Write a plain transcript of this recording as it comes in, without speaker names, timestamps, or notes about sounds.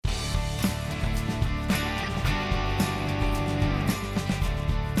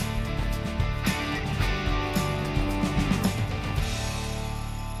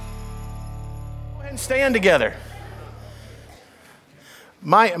stand together?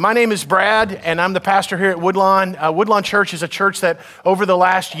 My name is Brad, and I'm the pastor here at Woodlawn. Woodlawn Church is a church that over the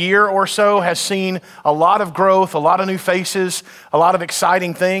last year or so has seen a lot of growth, a lot of new faces, a lot of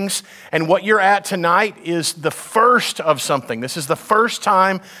exciting things. And what you're at tonight is the first of something. This is the first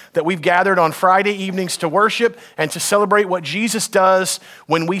time that we've gathered on Friday evenings to worship and to celebrate what Jesus does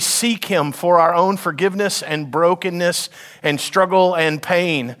when we seek him for our own forgiveness and brokenness and struggle and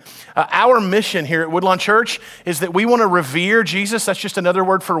pain. Our mission here at Woodlawn Church is that we want to revere Jesus. That's just another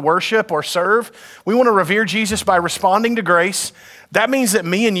word for worship or serve. We want to revere Jesus by responding to grace. That means that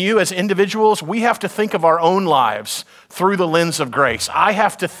me and you as individuals, we have to think of our own lives through the lens of grace. I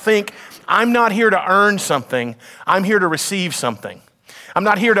have to think, I'm not here to earn something. I'm here to receive something. I'm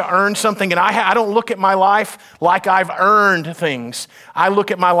not here to earn something, and I don't look at my life like I've earned things. I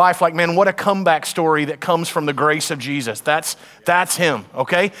look at my life like, man, what a comeback story that comes from the grace of Jesus. That's him,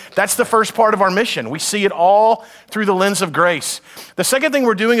 okay? That's the first part of our mission. We see it all through the lens of grace. The second thing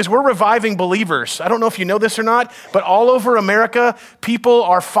we're doing is we're reviving believers. I don't know if you know this or not, but all over America, people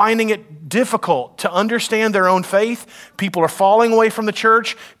are finding it difficult to understand their own faith. People are falling away from the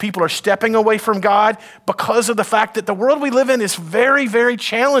church. People are stepping away from God because of the fact that the world we live in is very, very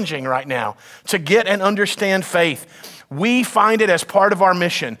challenging right now to get and understand faith. We find it as part of our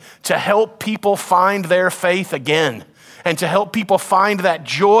mission to help people find their faith again and to help people find that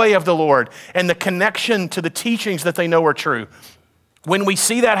joy of the Lord and the connection to the teachings that they know are true. When we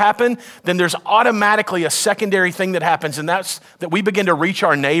see that happen, then there's automatically a secondary thing that happens, and that's that we begin to reach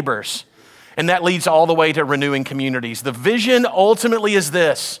our neighbors. And that leads all the way to renewing communities. The vision ultimately is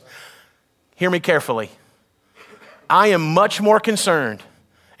this. Hear me carefully. I am much more concerned,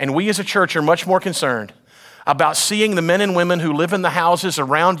 and we as a church are much more concerned about seeing the men and women who live in the houses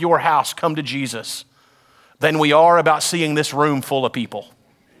around your house come to Jesus than we are about seeing this room full of people.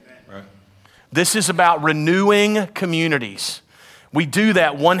 Right. This is about renewing communities. We do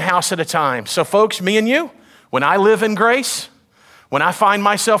that one house at a time. So folks, me and you, when I live in grace, when I find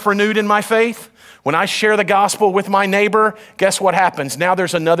myself renewed in my faith, when I share the gospel with my neighbor, guess what happens? Now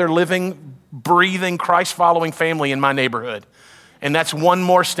there's another living, breathing, Christ-following family in my neighborhood. And that's one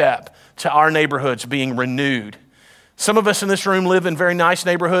more step to our neighborhoods being renewed. Some of us in this room live in very nice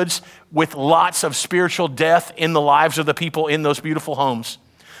neighborhoods with lots of spiritual death in the lives of the people in those beautiful homes.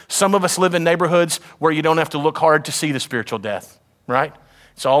 Some of us live in neighborhoods where you don't have to look hard to see the spiritual death, right?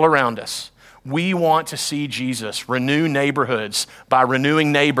 It's all around us. We want to see Jesus renew neighborhoods by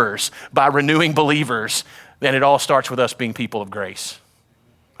renewing neighbors, by renewing believers, and it all starts with us being people of grace.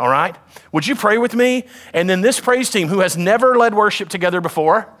 All right? Would you pray with me? And then this praise team, who has never led worship together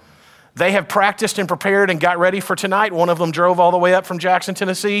before, they have practiced and prepared and got ready for tonight. One of them drove all the way up from Jackson,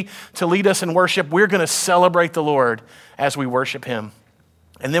 Tennessee to lead us in worship. We're going to celebrate the Lord as we worship him.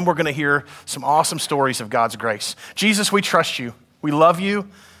 And then we're going to hear some awesome stories of God's grace. Jesus, we trust you. We love you.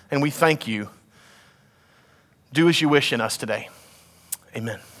 And we thank you. Do as you wish in us today.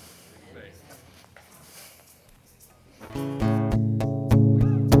 Amen.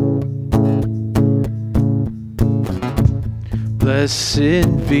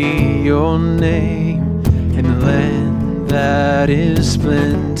 Blessed be your name in the land that is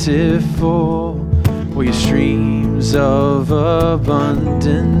plentiful, where your streams of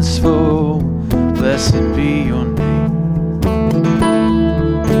abundance flow. Blessed be your name.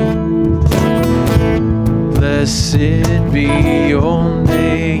 Blessed be your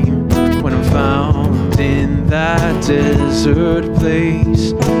name when I'm found in that desert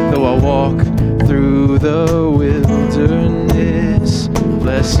place. Though I walk through the wilderness,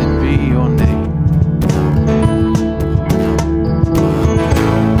 blessed be your name.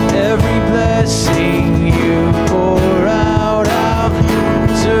 Every blessing you pour out, I'll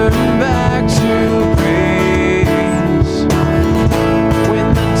turn back to praise. When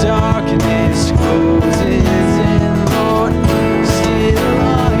the darkness closes in, Lord, still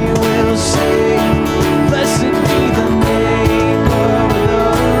I will sing. Blessed be the name of the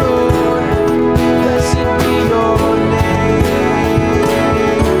Lord. Blessed be your name.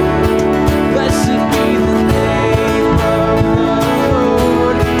 Blessed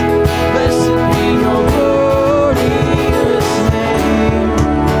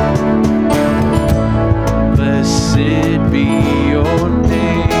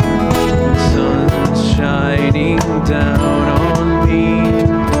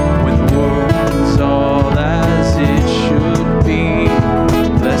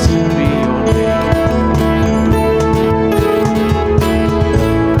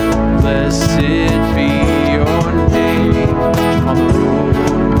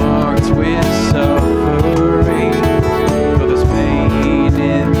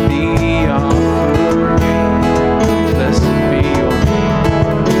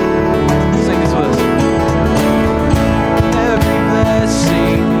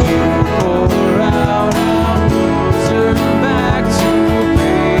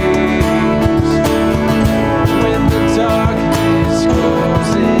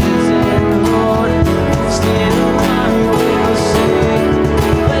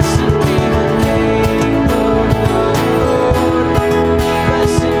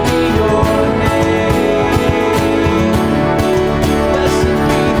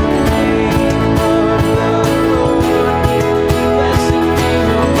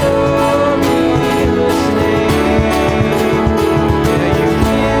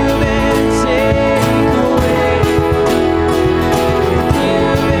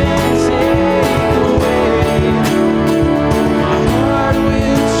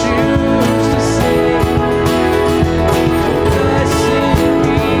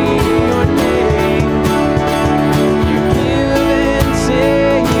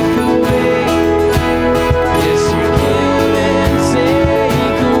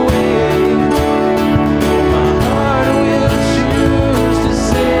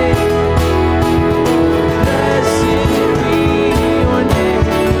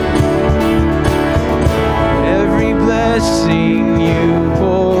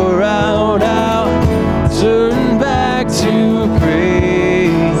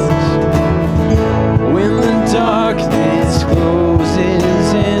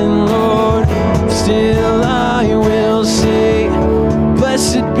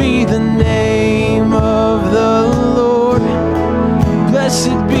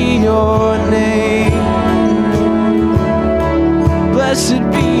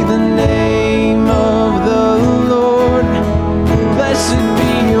be the name of the Lord. Blessed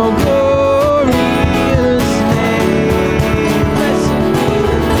be your glorious name. Blessed be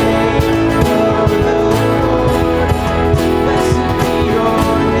the name of the Lord. Blessed be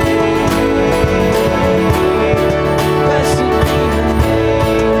your name. Blessed be the name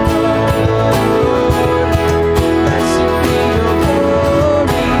of the Lord. Blessed be your glorious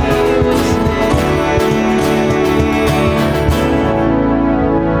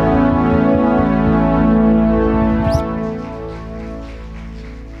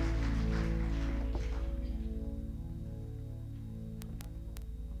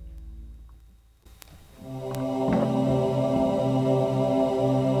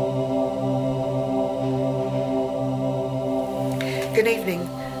Good evening.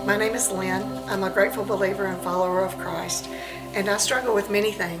 My name is Lynn. I'm a grateful believer and follower of Christ, and I struggle with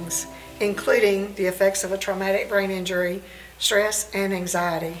many things, including the effects of a traumatic brain injury, stress, and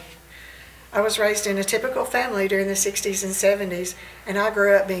anxiety. I was raised in a typical family during the 60s and 70s, and I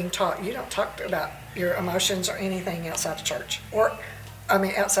grew up being taught you don't talk about your emotions or anything outside of church,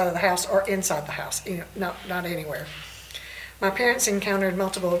 outside of the house or inside the house, not anywhere. My parents encountered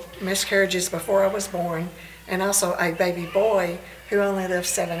multiple miscarriages before I was born, and also a baby boy who only lived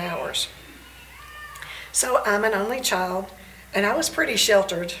 7 hours. So I'm an only child, and I was pretty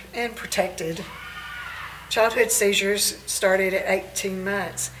sheltered and protected. Childhood seizures started at 18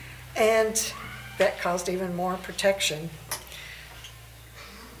 months, and that caused even more protection.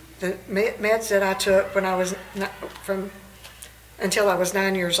 The meds that I took when I was until I was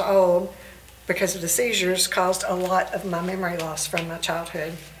 9 years old, because of the seizures, caused a lot of my memory loss from my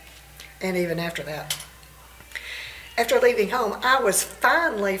childhood, and even after that. After leaving home, I was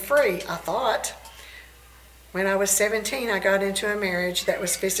finally free, I thought. When I was 17, I got into a marriage that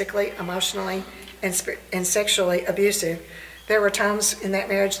was physically, emotionally, and sexually abusive. There were times in that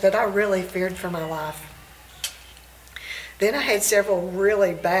marriage that I really feared for my life. Then I had several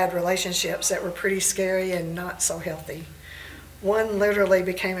really bad relationships that were pretty scary and not so healthy. One literally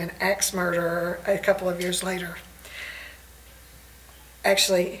became an axe murderer a couple of years later.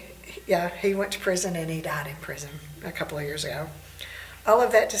 Actually, yeah, he went to prison and he died in prison a couple of years ago. All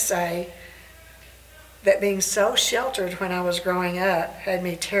of that to say that being so sheltered when I was growing up had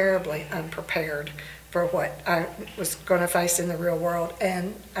me terribly unprepared for what I was going to face in the real world,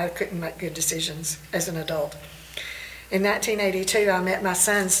 and I couldn't make good decisions as an adult. In 1982, I met my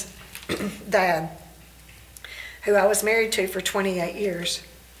son's dad, who I was married to for 28 years.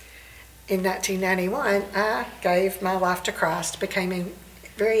 In 1991, I gave my life to Christ, became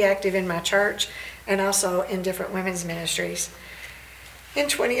very active in my church and also in different women's ministries. In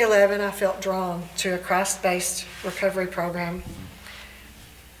 2011, I felt drawn to a Christ-based recovery program.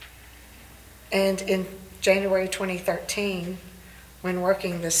 And in January 2013, when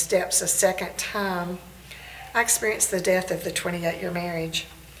working the steps a second time, I experienced the death of the 28-year marriage.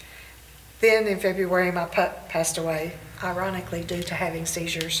 Then in February, my pup passed away, ironically due to having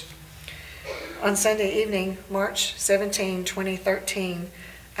seizures. On Sunday evening, March 17, 2013,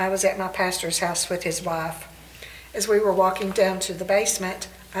 I was at my pastor's house with his wife. As we were walking down to the basement,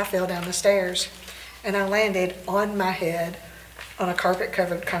 I fell down the stairs, and I landed on my head on a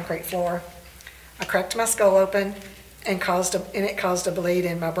carpet-covered concrete floor. I cracked my skull open, and it caused a bleed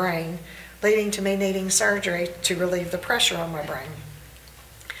in my brain, leading to me needing surgery to relieve the pressure on my brain.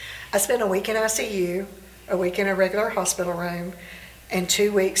 I spent a week in ICU, a week in a regular hospital room, and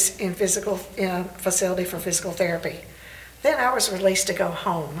 2 weeks in a facility for physical therapy. Then I was released to go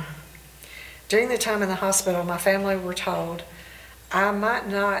home. During the time in the hospital, my family were told I might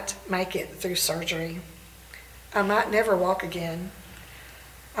not make it through surgery. I might never walk again.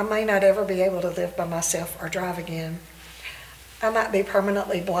 I may not ever be able to live by myself or drive again. I might be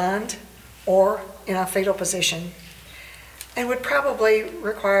permanently blind or in a fetal position, and would probably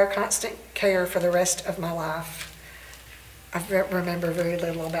require constant care for the rest of my life. I remember very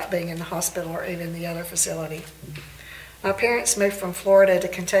little about being in the hospital or even the other facility. My parents moved from Florida to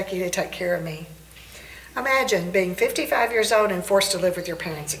Kentucky to take care of me. Imagine being 55 years old and forced to live with your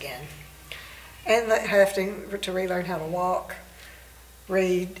parents again, and having to relearn how to walk,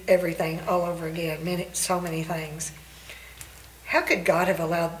 read, everything all over again, so many things. How could God have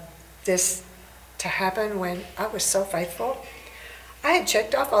allowed this to happen when I was so faithful? I had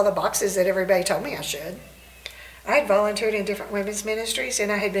checked off all the boxes that everybody told me I should. I had volunteered in different women's ministries,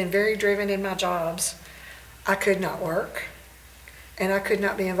 and I had been very driven in my jobs. I could not work, and I could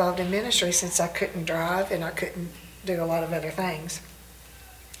not be involved in ministry since I couldn't drive and I couldn't do a lot of other things.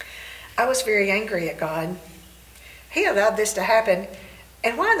 I was very angry at God. He allowed this to happen,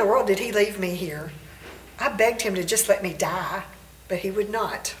 and why in the world did he leave me here? I begged him to just let me die, but he would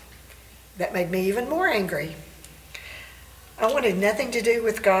not. That made me even more angry. I wanted nothing to do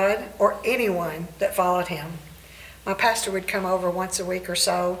with God or anyone that followed him. My pastor would come over once a week or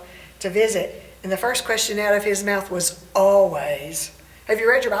so to visit, and the first question out of his mouth was always, "Have you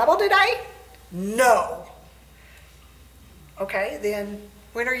read your Bible today?" "No." "Okay, then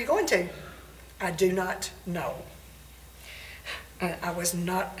when are you going to?" "I do not know." I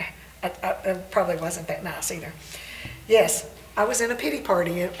probably wasn't that nice either. Yes, I was in a pity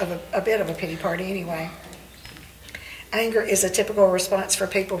party, a bit of a pity party anyway. Anger is a typical response for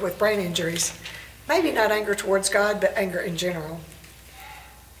people with brain injuries. Maybe not anger towards God, but anger in general.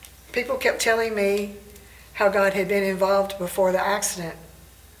 People kept telling me how God had been involved before the accident.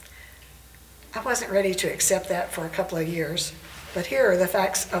 I wasn't ready to accept that for a couple of years, but here are the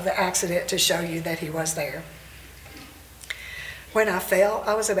facts of the accident to show you that he was there. When I fell,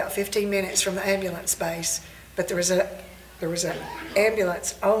 I was about 15 minutes from the ambulance base, but there was an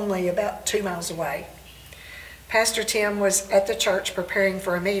ambulance only about 2 miles away. Pastor Tim was at the church preparing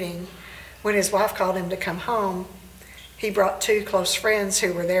for a meeting. When his wife called him to come home, he brought 2 close friends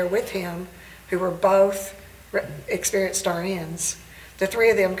who were there with him, who were both experienced RNs. The 3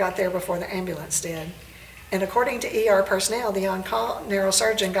 of them got there before the ambulance did. And according to ER personnel, the on-call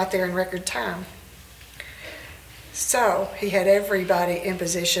neurosurgeon got there in record time. So he had everybody in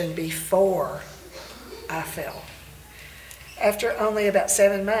position before I fell. After only about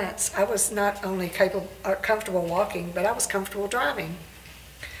 7 months, I was not only comfortable walking, but I was comfortable driving.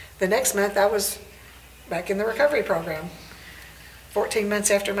 The next month, I was back in the recovery program. 14 months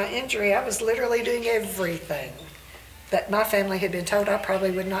after my injury, I was literally doing everything that my family had been told I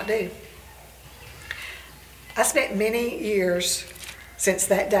probably would not do. I spent many years since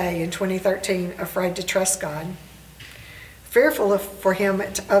that day in 2013 afraid to trust God, fearful of him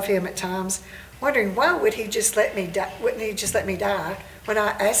at times, wondering why wouldn't he just let me die when I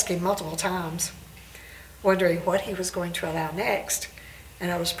asked him multiple times, wondering what he was going to allow next,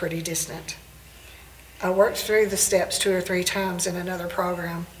 and I was pretty distant. I worked through the steps 2 or 3 times in another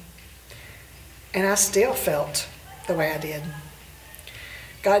program, and I still felt the way I did.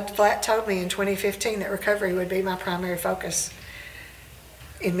 God flat told me in 2015 that recovery would be my primary focus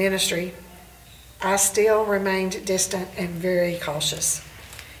in ministry. I still remained distant and very cautious.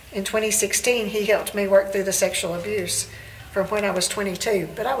 In 2016, he helped me work through the sexual abuse from when I was 22,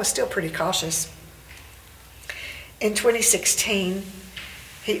 but I was still pretty cautious. In 2016,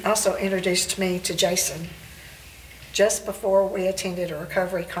 he also introduced me to Jason just before we attended a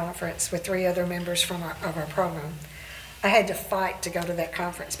recovery conference with 3 other members of our program. I had to fight to go to that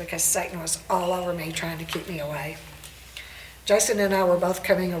conference because Satan was all over me trying to keep me away. Jason and I were both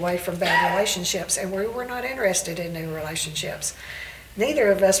coming away from bad relationships, and we were not interested in new relationships.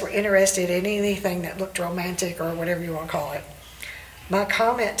 Neither of us were interested in anything that looked romantic or whatever you want to call it. My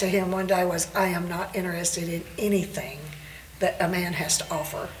comment to him one day was, "I am not interested in anything that a man has to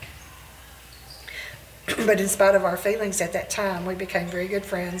offer." But in spite of our feelings at that time, we became very good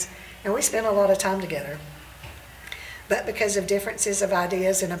friends, and we spent a lot of time together. But because of differences of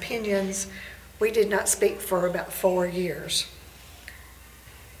ideas and opinions, we did not speak for about 4 years.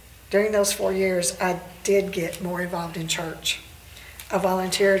 During those 4 years, I did get more involved in church. I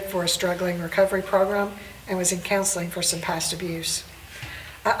volunteered for a struggling recovery program and was in counseling for some past abuse.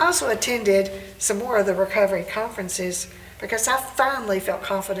 I also attended some more of the recovery conferences because I finally felt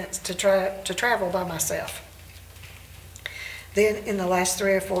confident to travel by myself. Then in the last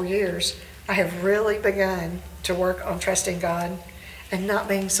 3 or 4 years, I have really begun to work on trusting God and not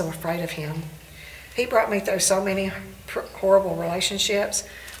being so afraid of him. He brought me through so many horrible relationships,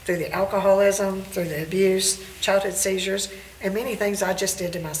 through the alcoholism, through the abuse, childhood seizures, and many things I just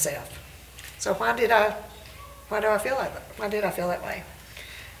did to myself. So why did I feel that way?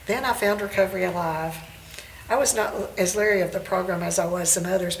 Then I found Recovery Alive. I was not as leery of the program as I was some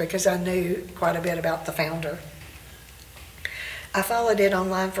others because I knew quite a bit about the founder. I followed it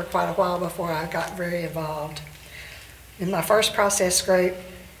online for quite a while before I got very involved. In my first process group,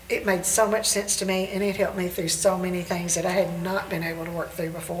 it made so much sense to me, and it helped me through so many things that I had not been able to work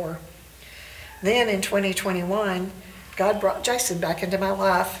through before. Then in 2021, God brought Jason back into my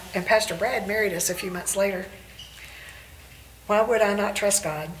life, and Pastor Brad married us a few months later. Why would I not trust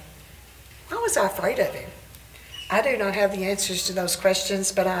God? Why was I afraid of him? I do not have the answers to those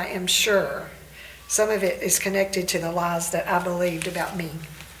questions, but I am sure some of it is connected to the lies that I believed about me.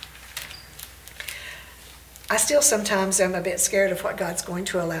 I still sometimes am a bit scared of what God's going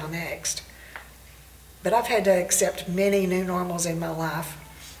to allow next. But I've had to accept many new normals in my life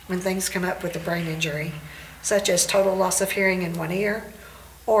when things come up with a brain injury, such as total loss of hearing in one ear,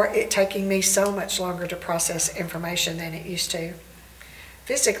 or it taking me so much longer to process information than it used to.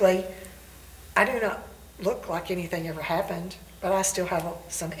 Physically, I do not look like anything ever happened, but I still have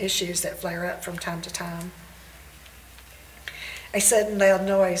some issues that flare up from time to time. A sudden loud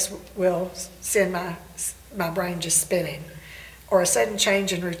noise will send my brain just spinning, or a sudden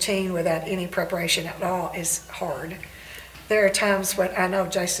change in routine without any preparation at all is hard. There are times when I know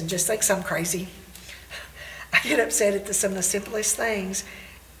Jason just thinks I'm crazy. I get upset at some of the simplest things,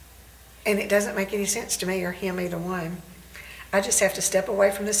 and it doesn't make any sense to me or him, either one. I just have to step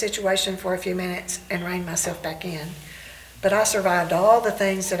away from the situation for a few minutes and rein myself back in. But I survived all the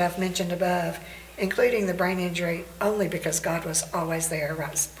things that I've mentioned above, including the brain injury, only because God was always there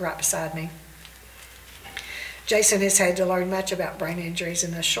right beside me. Jason has had to learn much about brain injuries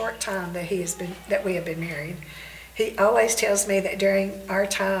in the short time that we have been married. He always tells me that during our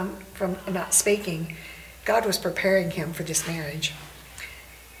time from not speaking, God was preparing him for this marriage.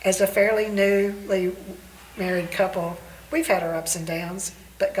 As a fairly newly married couple, we've had our ups and downs,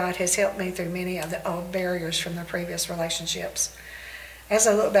 but God has helped me through many of the old barriers from the previous relationships. As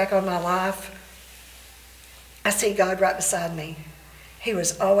I look back on my life, I see God right beside me. He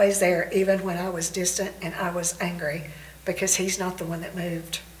was always there, even when I was distant and I was angry, because he's not the one that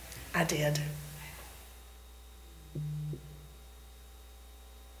moved. I did.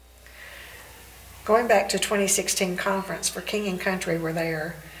 Going back to 2016 conference for King and Country were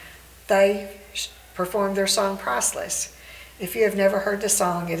there. They performed their song Priceless. If you have never heard the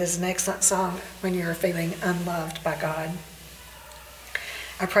song, it is an excellent song when you are feeling unloved by God.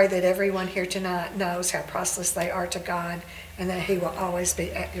 I pray that everyone here tonight knows how priceless they are to God and that he will always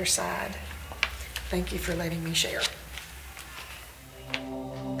be at your side. Thank you for letting me share.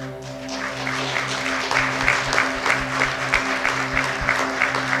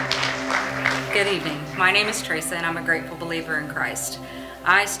 Good evening. My name is Teresa, and I'm a grateful believer in Christ.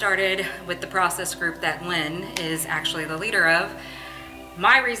 I started with the process group that Lynn is actually the leader of.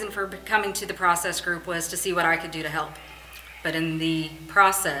 My reason for coming to the process group was to see what I could do to help. But in the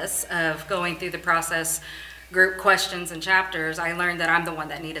process of going through the process group questions and chapters, I learned that I'm the one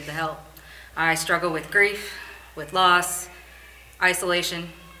that needed the help. I struggle with grief, with loss, isolation,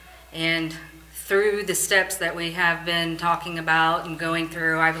 and through the steps that we have been talking about and going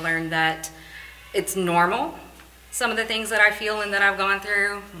through, I've learned that it's normal, some of the things that I feel and that I've gone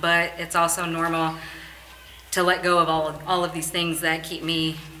through, but it's also normal to let go of all of these things that keep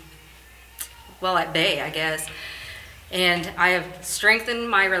me, well, at bay, I guess. And I have strengthened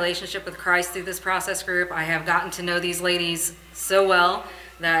my relationship with Christ through this process group. I have gotten to know these ladies so well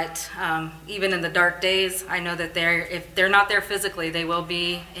that even in the dark days, I know that if they're not there physically, they will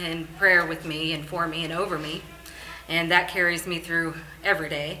be in prayer with me and for me and over me. And that carries me through every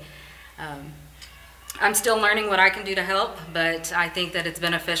day. I'm still learning what I can do to help, but I think that it's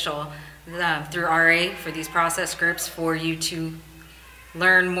beneficial through RA for these process groups for you to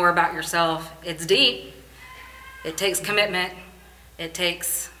learn more about yourself. It's deep. It takes commitment. It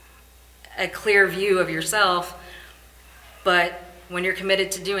takes a clear view of yourself. But when you're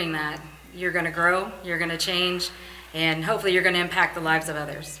committed to doing that, you're going to grow, you're going to change, and hopefully you're going to impact the lives of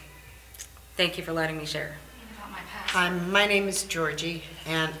others. Thank you for letting me share. Hi, my name is Georgie,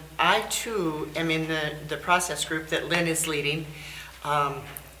 and I too am in the process group that Lynn is leading.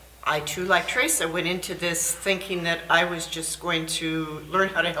 I too, like Teresa, went into this thinking that I was just going to learn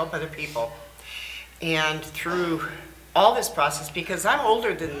how to help other people. And through all this process, because I'm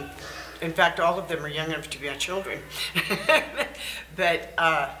older than, in fact, all of them are young enough to be my children, but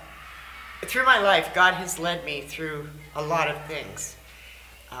through my life, God has led me through a lot of things.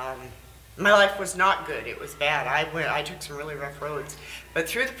 My life was not good. It was bad. I took some really rough roads. But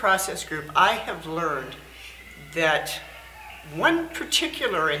through the process group, I have learned that one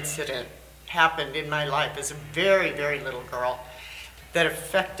particular incident happened in my life as a very, very little girl that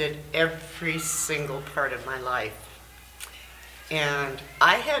affected every single part of my life. And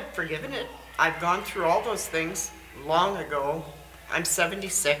I had forgiven it. I've gone through all those things long ago. I'm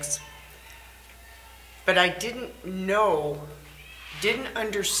 76. But I didn't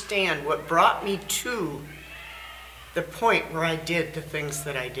understand what brought me to the point where I did the things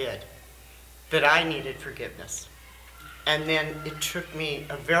that I did, that I needed forgiveness. And then it took me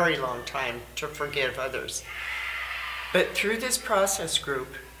a very long time to forgive others. But through this process group,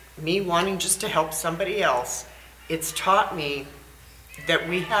 me wanting just to help somebody else, it's taught me that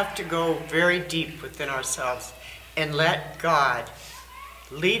we have to go very deep within ourselves and let God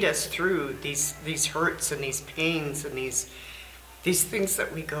lead us through these hurts and these pains and these things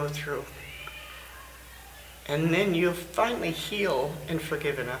that we go through. And then you'll finally heal and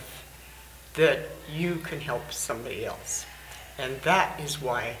forgive enough that you can help somebody else. And that is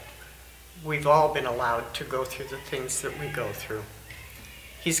why we've all been allowed to go through the things that we go through.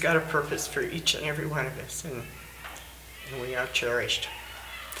 He's got a purpose for each and every one of us, and we are cherished.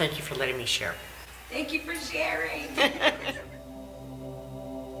 Thank you for letting me share. Thank you for sharing.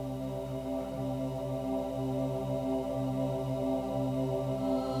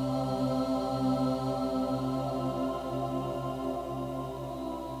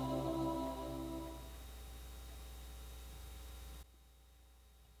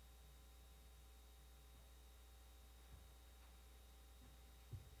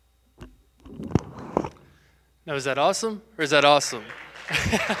 Now, is that awesome or is that awesome?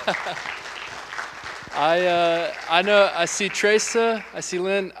 I know I see Teresa, I see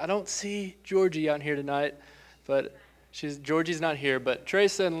Lynn. I don't see Georgie out here tonight, but Georgie's not here. But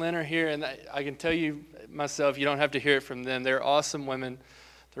Teresa and Lynn are here, and I can tell you myself, you don't have to hear it from them. They're awesome women.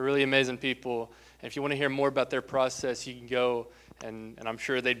 They're really amazing people. And if you want to hear more about their process, you can go, and I'm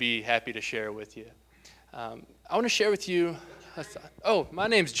sure they'd be happy to share with you. I want to share with you. Oh, my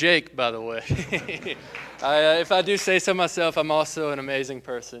name's Jake, by the way. If I do say so myself, I'm also an amazing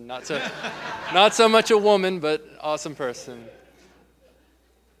person. Not so much a woman, but awesome person.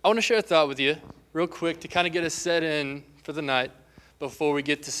 I want to share a thought with you real quick to kind of get us set in for the night before we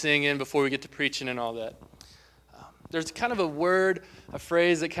get to singing, before we get to preaching and all that. There's kind of a word, a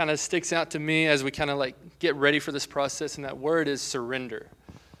phrase that kind of sticks out to me as we kind of like get ready for this process, and that word is surrender.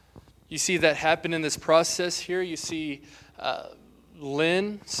 You see that happen in this process here. You see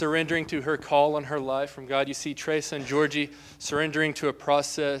Lynn surrendering to her call on her life from God. You see Teresa and Georgie surrendering to a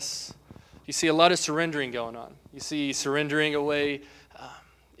process. You see a lot of surrendering going on. You see surrendering away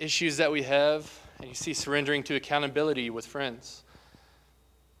issues that we have, and you see surrendering to accountability with friends.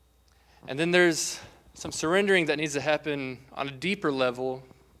 And then there's some surrendering that needs to happen on a deeper level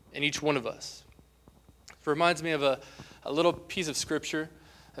in each one of us. It reminds me of a little piece of scripture,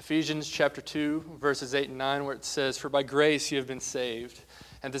 Ephesians chapter 2, verses 8 and 9, where it says, "For by grace you have been saved,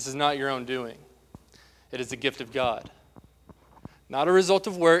 and this is not your own doing. It is the gift of God, not a result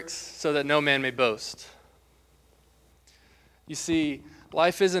of works, so that no man may boast." You see,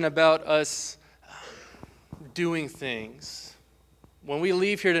 life isn't about us doing things. When we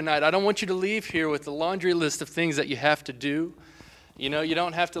leave here tonight, I don't want you to leave here with a laundry list of things that you have to do. You know, you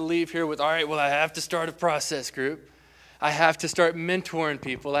don't have to leave here with, all right, well, I have to start a process group. I have to start mentoring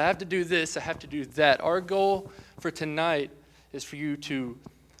people. I have to do this. I have to do that. Our goal for tonight is for you to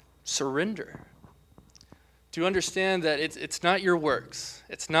surrender, to understand that it's not your works.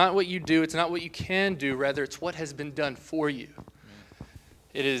 It's not what you do. It's not what you can do. Rather, it's what has been done for you.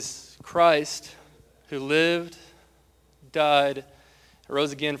 It is Christ who lived, died,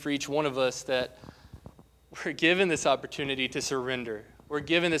 rose again for each one of us that we're given this opportunity to surrender. We're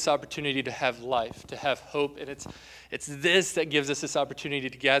given this opportunity to have life, to have hope, and it's this that gives us this opportunity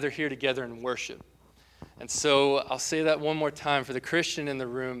to gather here together and worship. And so I'll say that one more time for the Christian in the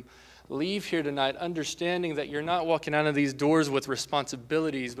room. Leave here tonight understanding that you're not walking out of these doors with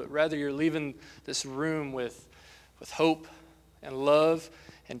responsibilities, but rather you're leaving this room with hope and love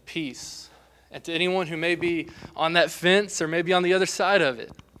and peace. And to anyone who may be on that fence or maybe on the other side of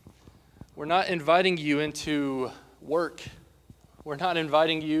it, we're not inviting you into work. We're not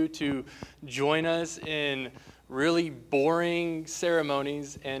inviting you to join us in really boring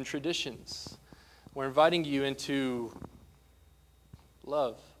ceremonies and traditions. We're inviting you into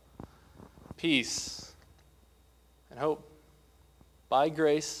love, peace, and hope by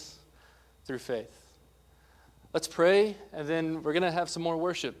grace through faith. Let's pray, and then we're going to have some more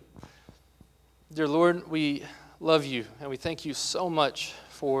worship. Dear Lord, we love you, and we thank you so much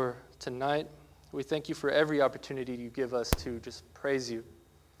for tonight. We thank you for every opportunity you give us to just praise you.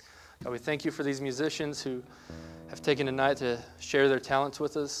 God, we thank you for these musicians who have taken a night to share their talents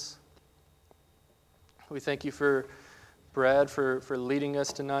with us. We thank you for Brad for leading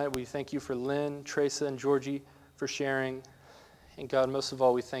us tonight. We thank you for Lynn, Teresa, and Georgie for sharing. And God, most of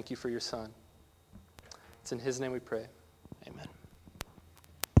all, we thank you for your son. It's in his name we pray. Amen.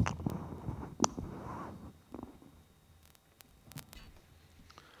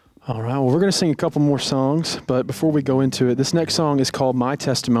 All right, well, we're going to sing a couple more songs, but before we go into it, this next song is called My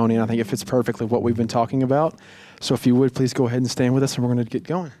Testimony, and I think it fits perfectly what we've been talking about. So if you would, please go ahead and stand with us, and we're going to get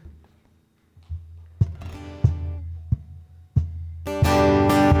going.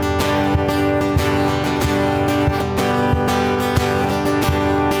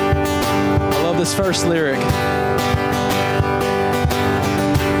 I love this first lyric.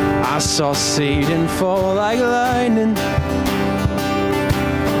 I saw Satan fall like lightning.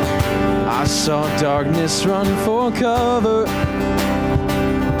 I saw darkness run for cover,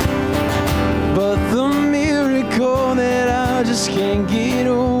 but the miracle that I just can't get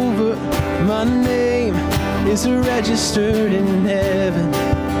over, my name is registered in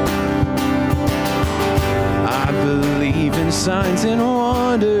heaven. signs and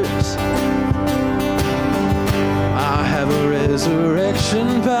wonders. I have a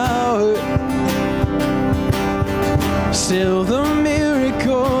resurrection power. Still the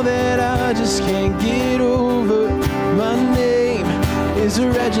miracle that I just can't get over. My name is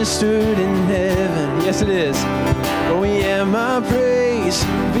registered in heaven. Yes, it is. Oh yeah, my praise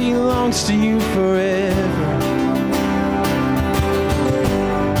belongs to you forever.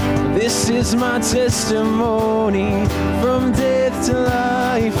 This is my testimony from death to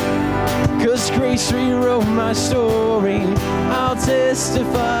life. 'Cause grace rewrote my story. I'll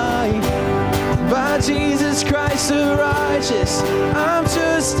testify. By Jesus Christ the righteous, I'm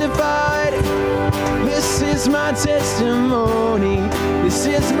justified. This is my testimony. This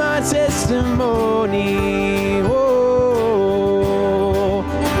is my testimony. Oh,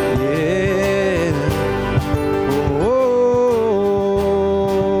 yeah. Oh,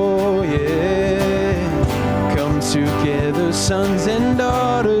 yeah. Come together, sons and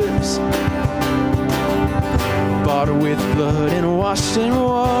daughters, bought with blood and washed in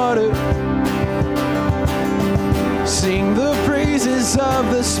water. Sing the praises of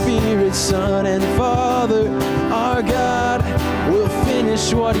the Spirit, Son, and Father. Our God will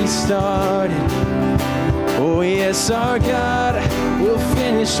finish what He started. Oh yes, our God will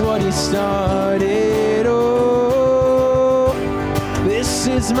finish what He started. Oh, this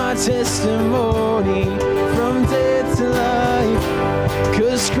is my testimony from death to life.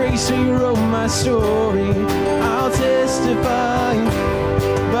 'Cause grace rewrote my story. I'll testify.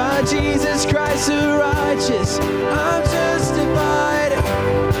 By Jesus Christ the righteous, I'm justified.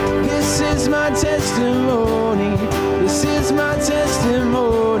 This is my testimony. This is my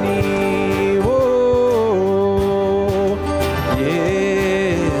testimony. Oh,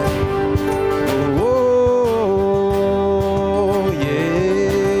 yeah. Oh,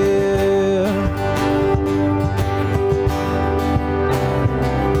 yeah.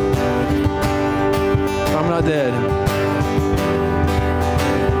 I'm not dead.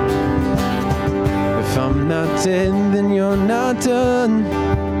 If I'm not dead, then you're not done.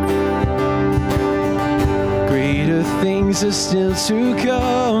 Greater things are still to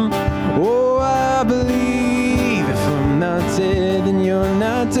come. Oh, I believe. If I'm not dead, then you're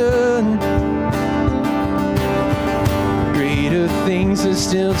not done. Greater things are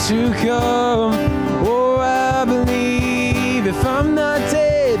still to come. Oh, I believe. If I'm not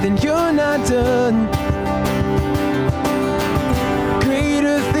dead, then you're not done.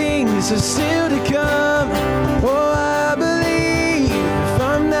 Greater things are still to come. Oh, I believe. If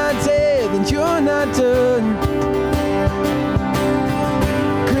I'm not dead, then you're not done.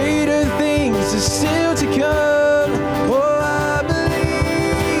 Greater things are still to come. Oh, I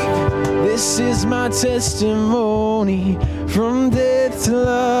believe. This is my testimony from death to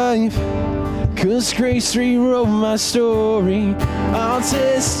life. 'Cause grace rewrote my story. I'll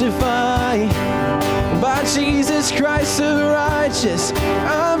testify. By Jesus Christ the righteous,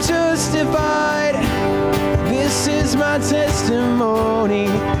 I'm justified. This is my testimony.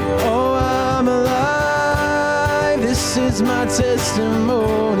 Oh, I'm alive. This is my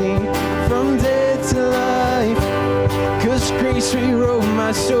testimony from death to life. 'Cause grace rewrote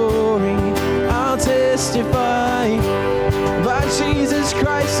my story. I'll testify. By Jesus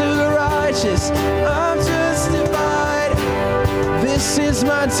Christ the righteous, I'm justified. This is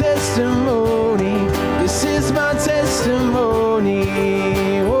my testimony. This is my testimony.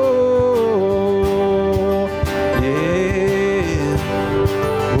 Oh, yeah.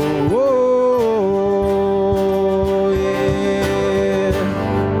 Oh, yeah.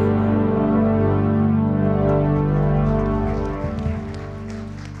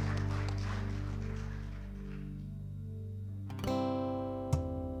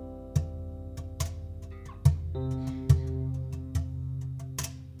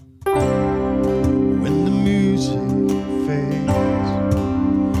 When the music fades,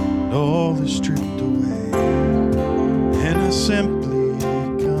 all is stripped away, and I simply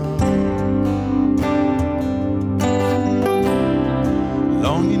come,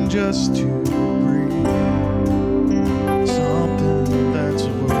 longing just to breathe something that's a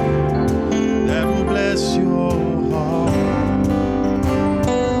word that will bless your heart.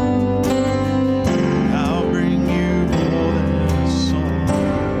 I'll bring you more than a song,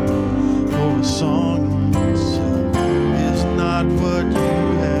 for a song itself is not what you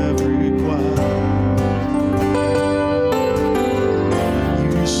have required.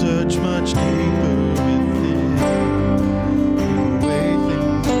 You search much deeper within the way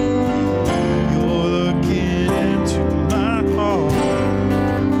things are.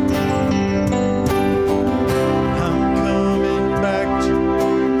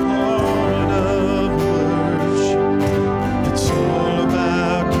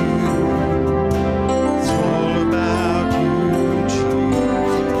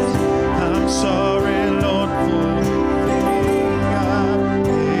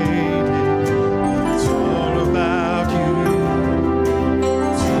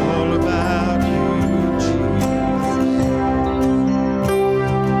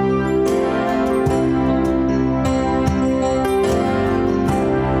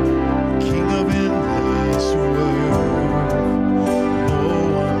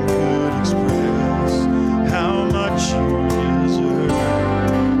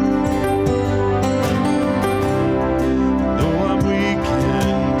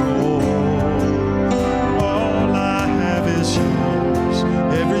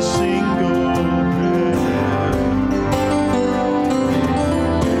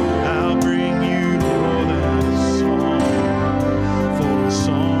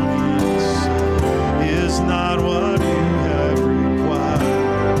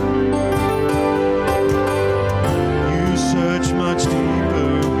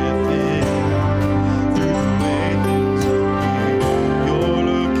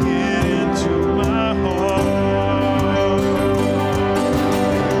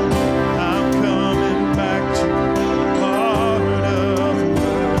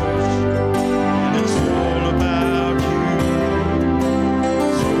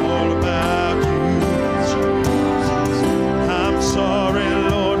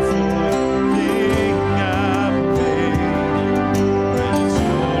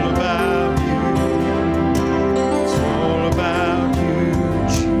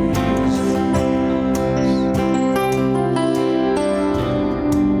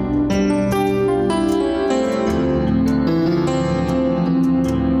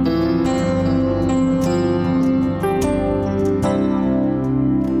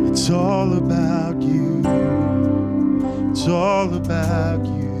 all about you. It's all about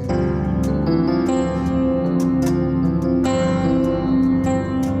you.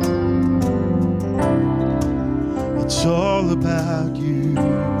 It's all about you.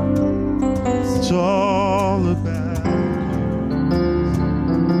 It's all about you.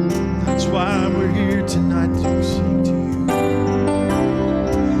 That's why we're here tonight to sing to you.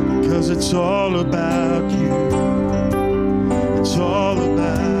 Because it's all about you. It's all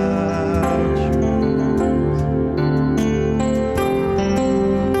about you.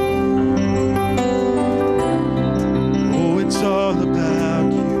 Oh, it's all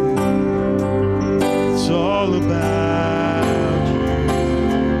about you. It's all about you.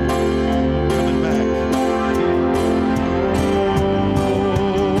 Coming back.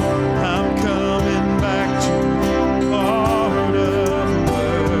 Oh, I'm coming back to the heart of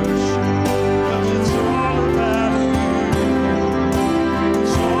worship. 'Cause it's all about you.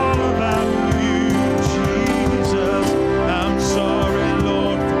 It's all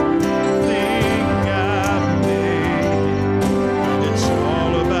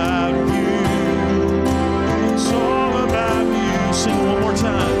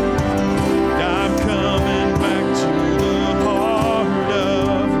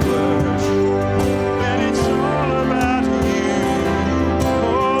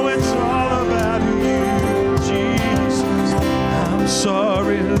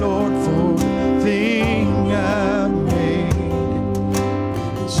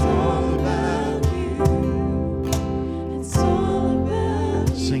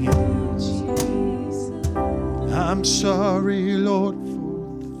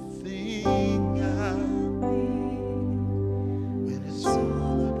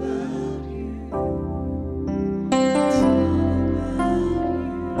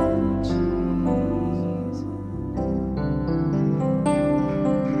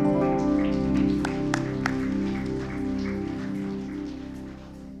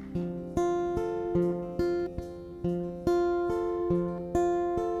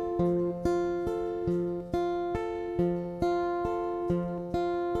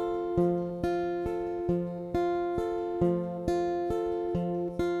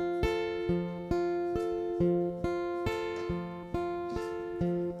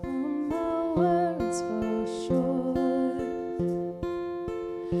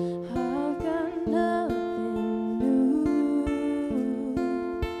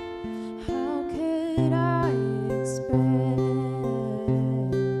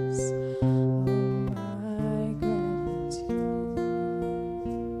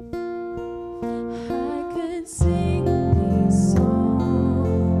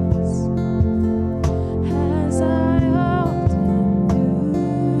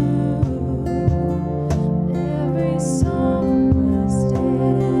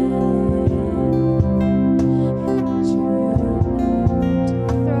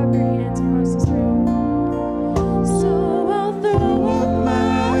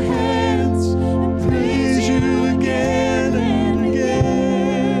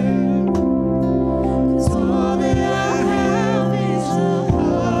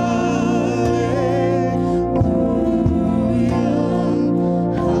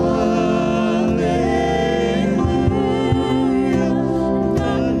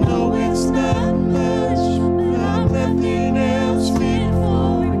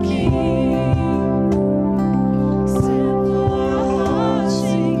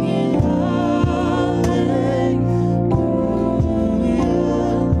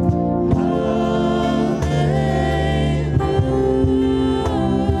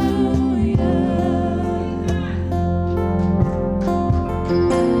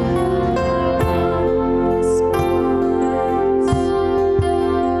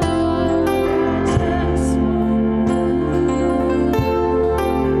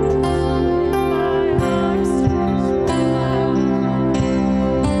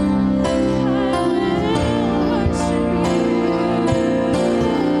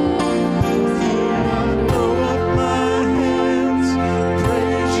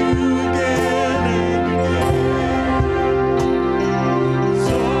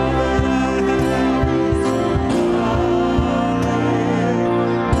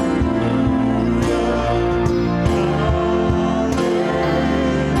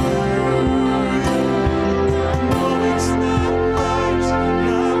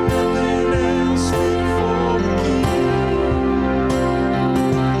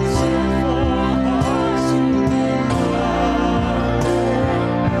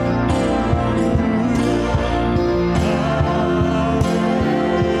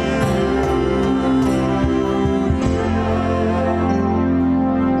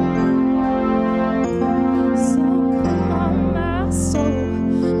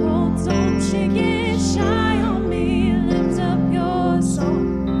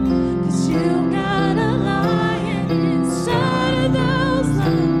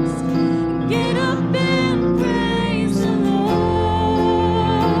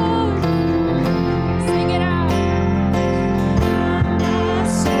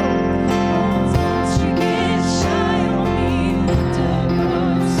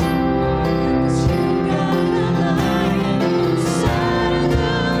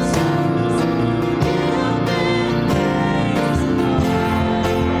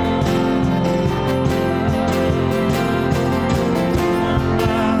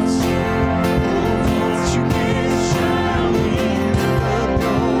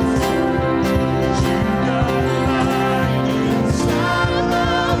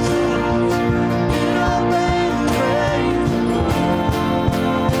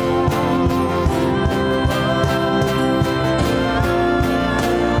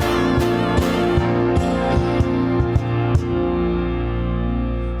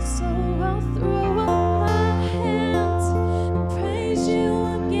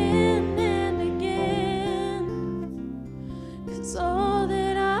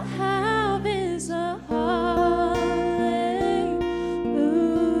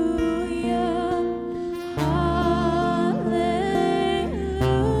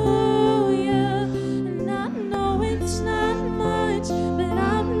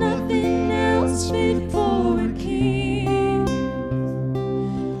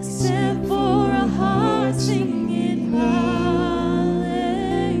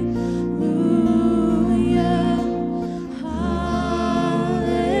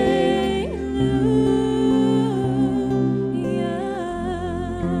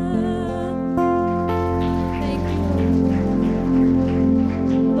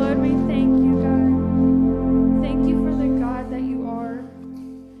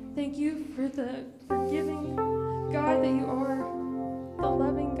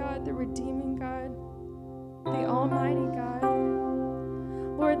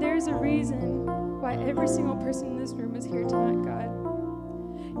there's a reason why every single person in this room is here tonight, God.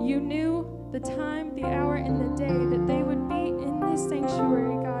 You knew the time, the hour, and the day that they would be in this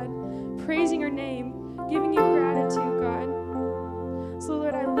sanctuary, God, praising your name, giving you gratitude, God. So,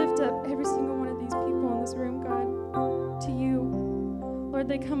 Lord, I lift up every single one of these people in this room, God, to you. Lord,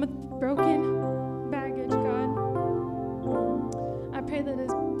 they come with broken baggage, God. I pray that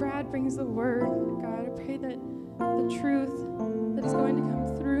as Brad brings the word, God, I pray that the truth that is going to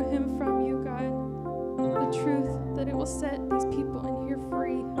come through him from you, God, the truth that it will set these people in here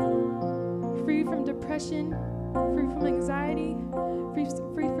free. Free from depression, free from anxiety, free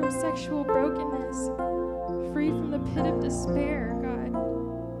from sexual brokenness, free from the pit of despair, God.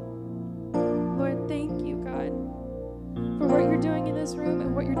 Lord, thank you, God, for what you're doing in this room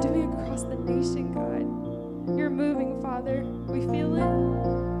and what you're doing across the nation, God. You're moving, Father. We feel it,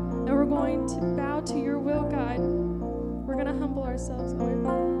 and we're going to bow to your will, God. We're going to humble ourselves, Lord.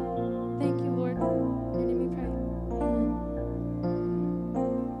 Thank you, Lord. In your name we pray.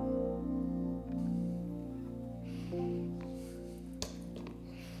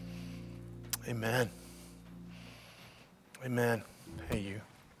 Amen. Amen. Hey, you.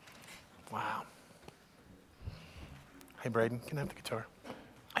 Wow. Hey, Braden, can I have the guitar?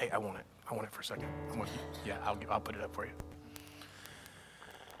 Hey, I want it. I want it for a second. I'll put it up for you.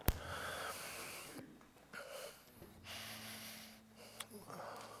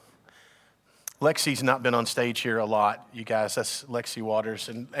 Lexi's not been on stage here a lot, you guys. That's Lexi Waters.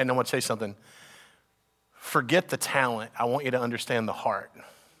 And I want to say something. Forget the talent. I want you to understand the heart,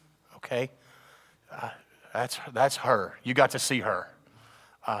 okay? That's her. You got to see her.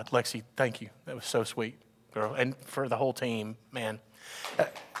 Lexi, thank you. That was so sweet, girl. And for the whole team, man.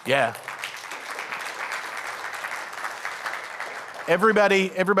 Yeah.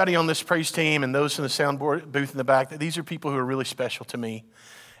 Everybody on this praise team and those in the soundboard booth in the back, these are people who are really special to me.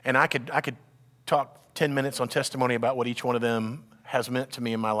 And I could talk 10 minutes on testimony about what each one of them has meant to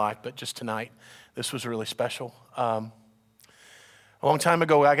me in my life, but just tonight, this was really special. A long time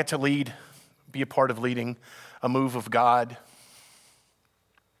ago, I got to be a part of leading a move of God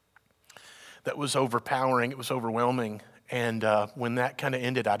that was overpowering, it was overwhelming. And when that kind of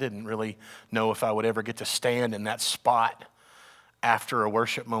ended, I didn't really know if I would ever get to stand in that spot after a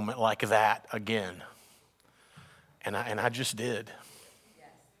worship moment like that again. And I just did.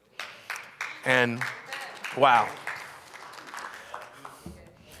 And wow.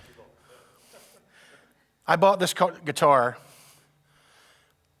 I bought this guitar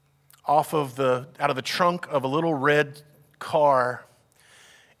out of the trunk of a little red car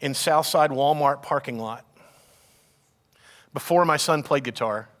in Southside Walmart parking lot before my son played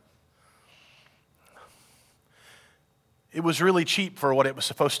guitar. It was really cheap for what it was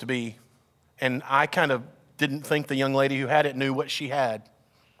supposed to be, and I kind of didn't think the young lady who had it knew what she had.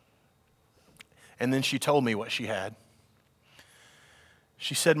 And then she told me what she had.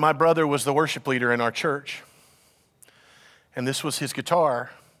 She said, my brother was the worship leader in our church, and this was his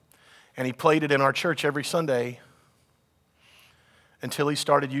guitar, and he played it in our church every Sunday until he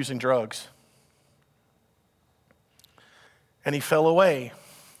started using drugs. And he fell away,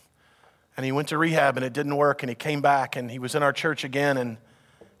 and he went to rehab, and it didn't work, and he came back, and he was in our church again, and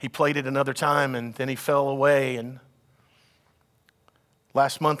he played it another time, and then he fell away, and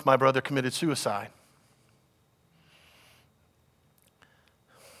last month my brother committed suicide.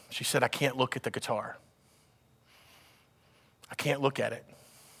 She said, I can't look at the guitar. I can't look at it.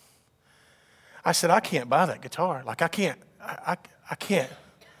 I said, I can't buy that guitar. Like, I can't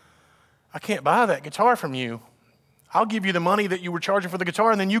buy that guitar from you. I'll give you the money that you were charging for the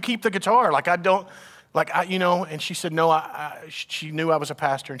guitar, and then you keep the guitar. And she said, no, she knew I was a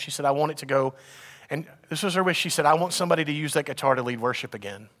pastor, and she said, I want it to go. And this was her wish. She said, I want somebody to use that guitar to lead worship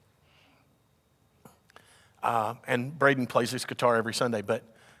again. And Braden plays this guitar every Sunday, but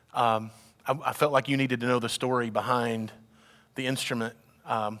I felt like you needed to know the story behind the instrument.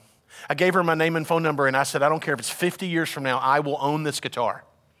 I gave her my name and phone number, and I said, I don't care if it's 50 years from now, I will own this guitar.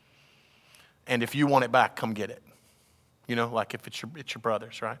 And if you want it back, come get it. You know, like if it's your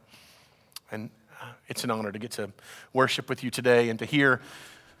brother's, right? And it's an honor to get to worship with you today and to hear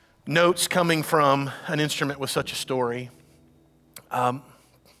notes coming from an instrument with such a story. You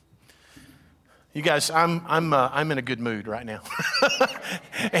guys, I'm in a good mood right now,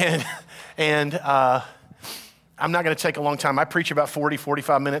 and I'm not going to take a long time. I preach about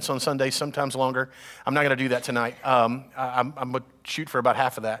 45 minutes on Sundays, sometimes longer. I'm not going to do that tonight. I'm shoot for about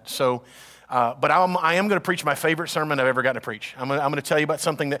half of that. So, but I am going to preach my favorite sermon I've ever gotten to preach. I'm going to tell you about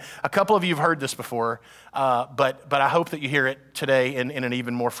something that a couple of you have heard this before, but I hope that you hear it today in an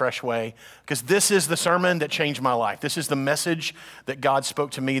even more fresh way, because this is the sermon that changed my life. This is the message that God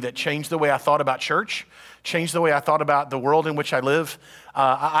spoke to me that changed the way I thought about church, changed the way I thought about the world in which I live.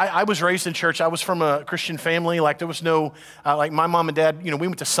 I was raised in church. I was from a Christian family. Like there was no, like my mom and dad, we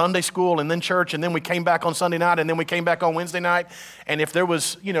went to Sunday school and then church, and then we came back on Sunday night, and then we came back on Wednesday night. And if there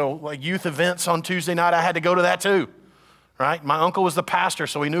was, like youth events on Tuesday night, I had to go to that too, right? My uncle was the pastor,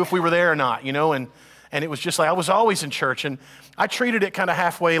 so he knew if we were there or not, and it was just like, I was always in church, and I treated it kind of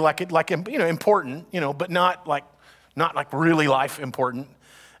halfway like important, but not like really life important,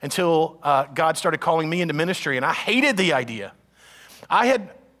 until God started calling me into ministry, and I hated the idea. I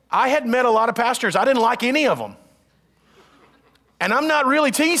had met a lot of pastors. I didn't like any of them. And I'm not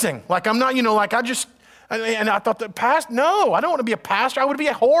really teasing. Like I'm not, and I thought that no, I don't want to be a pastor. I would be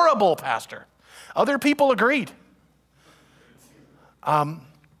a horrible pastor. Other people agreed. And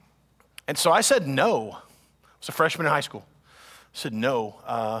so I said no. I was a freshman in high school. I said no.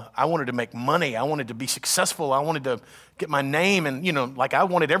 I wanted to make money. I wanted to be successful. I wanted to get my name, and I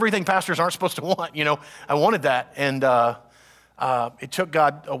wanted everything pastors aren't supposed to want. I wanted that, and it took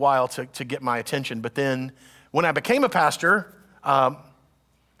God a while to get my attention. But then, when I became a pastor, God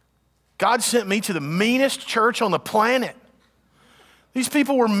sent me to the meanest church on the planet. These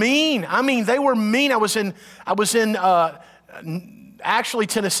people were mean. I mean, they were mean. I was in actually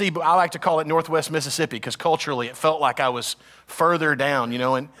Tennessee, but I like to call it Northwest Mississippi, because culturally it felt like I was further down,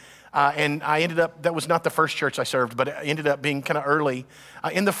 and I ended up, that was not the first church I served, but it ended up being kind of early.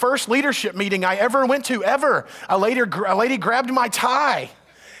 In the first leadership meeting I ever went to, a lady grabbed my tie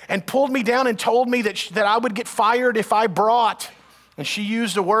and pulled me down and told me that I would get fired if I brought, and she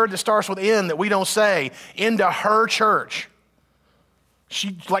used a word that starts with N that we don't say, into her church.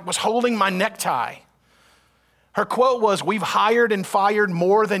 She was holding my necktie. Her quote was, "We've hired and fired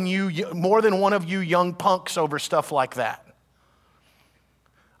more than one of you young punks over stuff like that."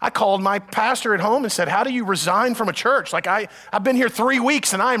 I called my pastor at home and said, "How do you resign from a church? I've been here 3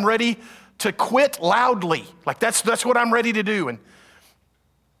 weeks and I'm ready to quit loudly. That's what I'm ready to do." And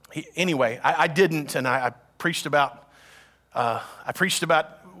I didn't, and I preached about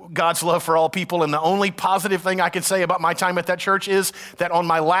God's love for all people, and the only positive thing I can say about my time at that church is that on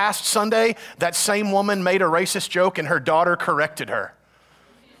my last Sunday, that same woman made a racist joke and her daughter corrected her.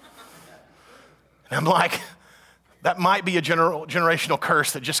 And I'm like, that might be a generational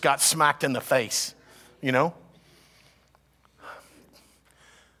curse that just got smacked in the face,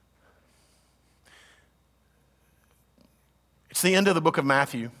 It's the end of the book of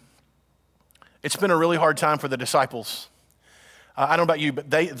Matthew. It's been a really hard time for the disciples. I don't know about you, but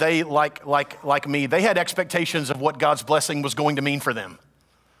they like me, they had expectations of what God's blessing was going to mean for them.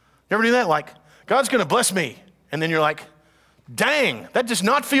 You ever do that? Like, God's going to bless me. And then you're like, dang, that does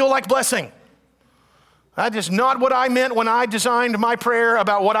not feel like blessing. That is not what I meant when I designed my prayer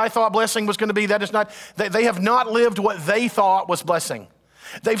about what I thought blessing was going to be. That is not, they have not lived what they thought was blessing.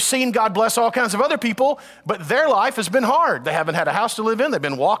 They've seen God bless all kinds of other people, but their life has been hard. They haven't had a house to live in. They've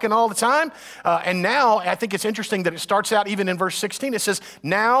been walking all the time. And now, I think it's interesting that it starts out even in verse 16. It says,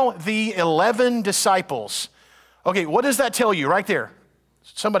 now the 11 disciples. Okay, what does that tell you right there?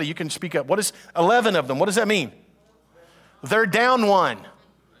 Somebody, you can speak up. What is 11 of them? What does that mean? They're down one.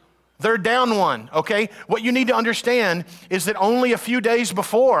 They're down one, okay? What you need to understand is that only a few days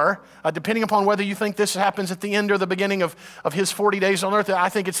before, depending upon whether you think this happens at the end or the beginning of his 40 days on earth, I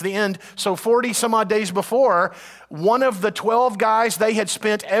think it's the end. So 40 some odd days before, one of the 12 guys they had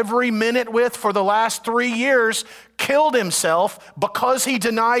spent every minute with for the last 3 years killed himself because he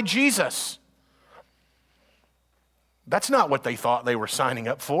denied Jesus. That's not what they thought they were signing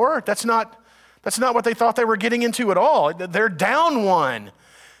up for. That's not what they thought they were getting into at all. They're down one.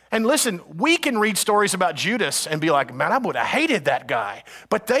 And listen, we can read stories about Judas and be like, man, I would have hated that guy.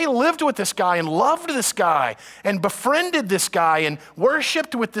 But they lived with this guy and loved this guy and befriended this guy and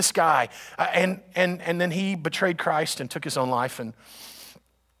worshiped with this guy. And then he betrayed Christ and took his own life. And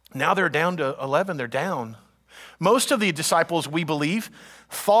now they're down to 11. They're down. Most of the disciples, we believe,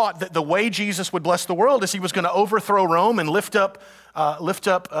 thought that the way Jesus would bless the world is he was going to overthrow Rome and lift up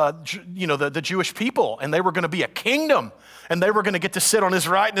the Jewish people, and they were going to be a kingdom, and they were going to get to sit on his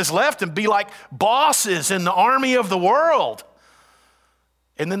right and his left and be like bosses in the army of the world.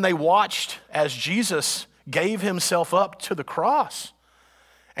 And then they watched as Jesus gave himself up to the cross,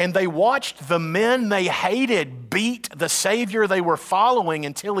 and they watched the men they hated beat the Savior they were following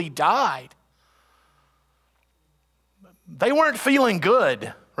until he died. They weren't feeling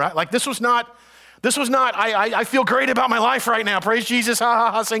good, right? Like this was not This was not, I feel great about my life right now. Praise Jesus, ha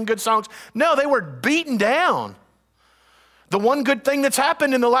ha ha, sing good songs. No, they were beaten down. The one good thing that's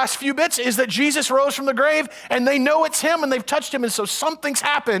happened in the last few bits is that Jesus rose from the grave and they know it's him and they've touched him. And so something's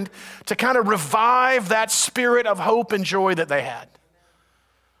happened to kind of revive that spirit of hope and joy that they had.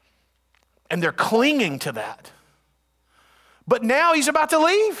 And they're clinging to that. But now he's about to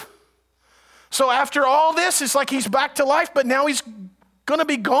leave. So after all this, it's like he's back to life, but now he's going to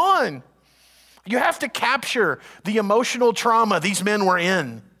be gone. You have to capture the emotional trauma these men were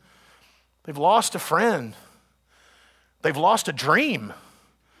in. They've lost a friend. They've lost a dream.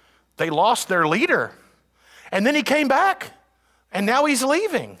 They lost their leader. And then he came back, and now he's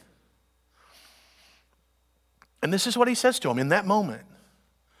leaving. And this is what he says to them in that moment.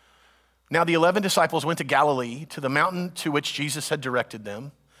 Now the 11 disciples went to Galilee, to the mountain to which Jesus had directed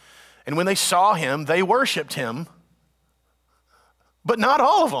them. And when they saw him, they worshiped him. But not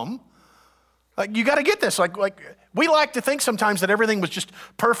all of them. Like, you got to get this. Like we like to think sometimes that everything was just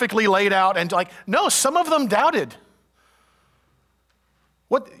perfectly laid out. And no, some of them doubted.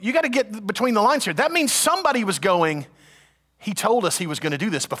 What you got to get between the lines here. That means somebody was going, he told us he was going to do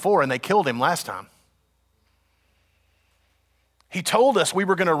this before, and they killed him last time. He told us we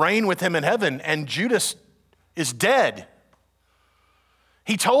were going to reign with him in heaven, and Judas is dead.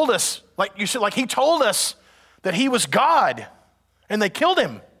 He told us, he told us that he was God, and they killed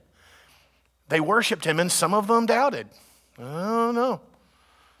him. They worshiped him, and some of them doubted. Oh, no.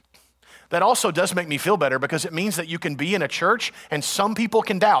 That also does make me feel better because it means that you can be in a church and some people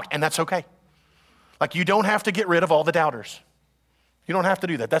can doubt, and that's okay. Like, you don't have to get rid of all the doubters. You don't have to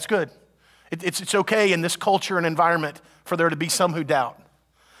do that. That's good. It's okay in this culture and environment for there to be some who doubt.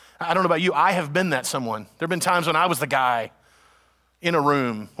 I don't know about you. I have been that someone. There have been times when I was the guy in a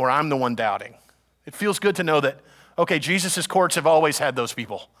room where I'm the one doubting. It feels good to know that, okay, Jesus' courts have always had those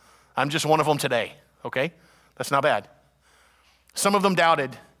people. I'm just one of them today, okay? That's not bad. Some of them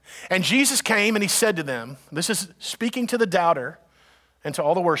doubted. And Jesus came and he said to them, this is speaking to the doubter and to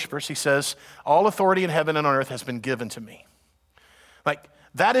all the worshipers, he says, all authority in heaven and on earth has been given to me. Like,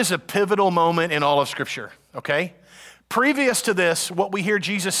 that is a pivotal moment in all of Scripture, okay? Previous to this, what we hear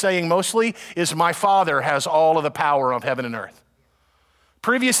Jesus saying mostly is, my Father has all of the power of heaven and earth.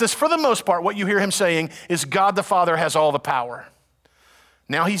 Previous to this, for the most part, what you hear him saying is God the Father has all the power.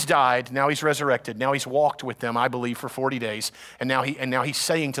 Now he's died, now he's resurrected, now he's walked with them, I believe, for 40 days, and now he's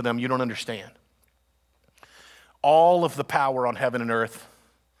saying to them, you don't understand. All of the power on heaven and earth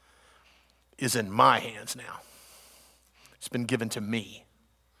is in my hands now. It's been given to me.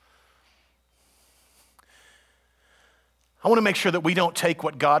 I want to make sure that we don't take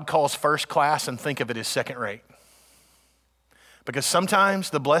what God calls first class and think of it as second rate. Because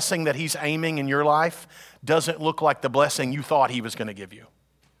sometimes the blessing that he's aiming in your life doesn't look like the blessing you thought he was going to give you.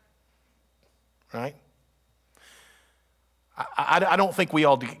 Right? I don't think we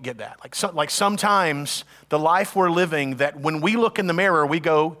all get that. Like sometimes the life we're living, that when we look in the mirror, we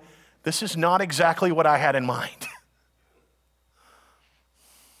go, this is not exactly what I had in mind.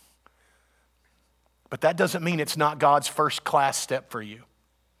 But that doesn't mean it's not God's first class step for you.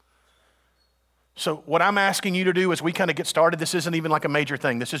 So what I'm asking you to do as we kind of get started, this isn't even like a major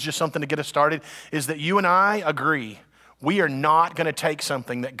thing, this is just something to get us started, is that you and I agree we are not going to take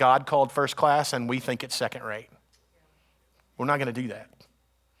something that God called first class and we think it's second rate. We're not going to do that.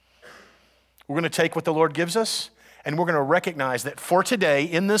 We're going to take what the Lord gives us and we're going to recognize that for today,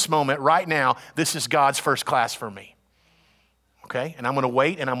 in this moment, right now, this is God's first class for me. Okay? And I'm going to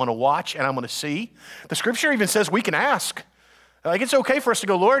wait and I'm going to watch and I'm going to see. The scripture even says we can ask. Like, it's okay for us to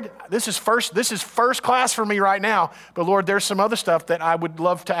go, Lord, this is first class for me right now, but Lord, there's some other stuff that I would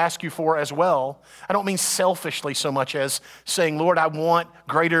love to ask you for as well. I don't mean selfishly so much as saying, Lord, I want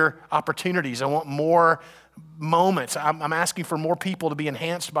greater opportunities. I want more moments. I'm asking for more people to be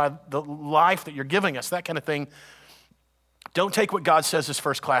enhanced by the life that you're giving us, that kind of thing. Don't take what God says is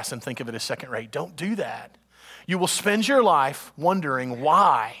first class and think of it as second rate. Don't do that. You will spend your life wondering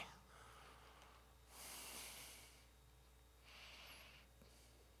why.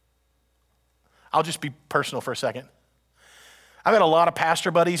 I'll just be personal for a second. I've got a lot of pastor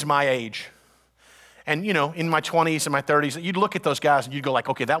buddies my age. And, in my 20s and my 30s, you'd look at those guys and you'd go like,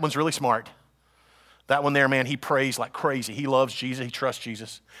 okay, that one's really smart. That one there, man, he prays like crazy. He loves Jesus. He trusts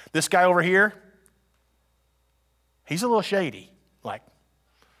Jesus. This guy over here, he's a little shady. Like,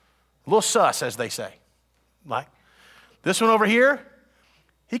 a little sus, as they say. Like, this one over here,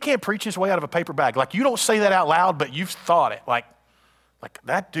 he can't preach his way out of a paper bag. Like, you don't say that out loud, but you've thought it. Like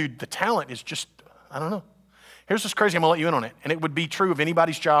that dude, the talent is just, I don't know. Here's what's crazy, I'm gonna let you in on it. And it would be true of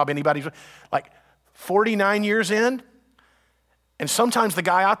anybody's job, like 49 years in, And sometimes the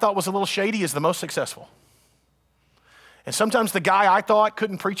guy I thought was a little shady is the most successful. And sometimes the guy I thought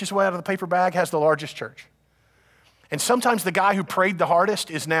couldn't preach his way out of the paper bag has the largest church. And sometimes the guy who prayed the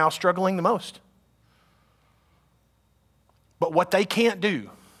hardest is now struggling the most. But what they can't do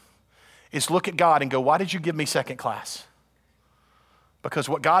is look at God and go, why did you give me second class? Because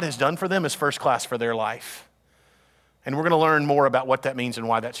what God has done for them is first class for their life. And we're going to learn more about what that means and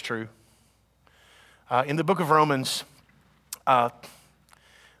why that's true. In the book of Romans,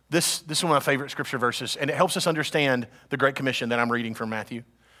 this is one of my favorite scripture verses, and it helps us understand the Great Commission that I'm reading from Matthew.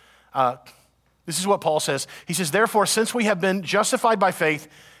 This is what Paul says. He says, therefore, since we have been justified by faith,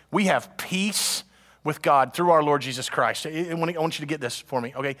 we have peace with God through our Lord Jesus Christ. I want you to get this for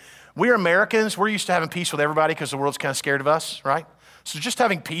me, okay? We're Americans. We're used to having peace with everybody because the world's kind of scared of us, right? So just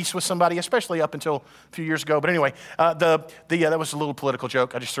having peace with somebody, especially up until a few years ago. But anyway, that was a little political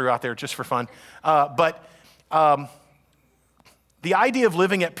joke I just threw out there just for fun. But the idea of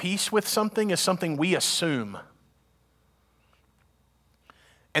living at peace with something is something we assume.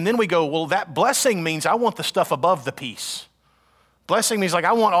 And then we go, well, that blessing means I want the stuff above the peace. Blessing means like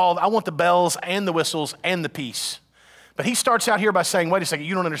I want the bells and the whistles and the peace. But he starts out here by saying, wait a second,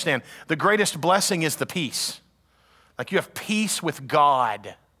 you don't understand. The greatest blessing is the peace. Like you have peace with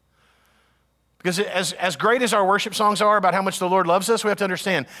God. Because as great as our worship songs are about how much the Lord loves us, we have to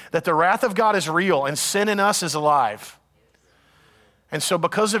understand that the wrath of God is real and sin in us is alive. And so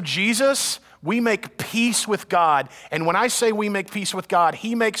because of Jesus, we make peace with God. And when I say we make peace with God,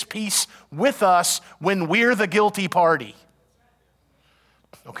 he makes peace with us when we're the guilty party.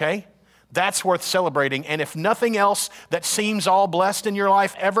 Okay? That's worth celebrating. And if nothing else that seems all blessed in your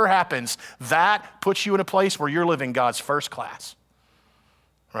life ever happens, that puts you in a place where you're living God's first class.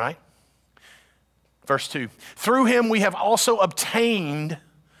 Right? Verse 2. Through him we have also obtained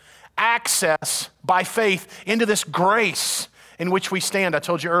access by faith into this grace in which we stand. I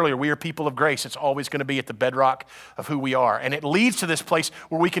told you earlier, we are people of grace. It's always going to be at the bedrock of who we are. And it leads to this place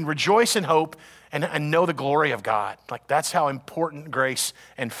where we can rejoice in hope and know the glory of God. Like that's how important grace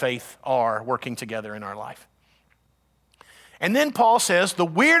and faith are working together in our life. And then Paul says the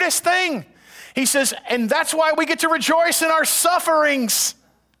weirdest thing. He says, and that's why we get to rejoice in our sufferings.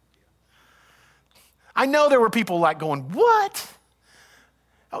 I know there were people like going, what?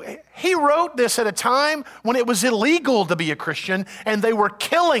 He wrote this at a time when it was illegal to be a Christian and they were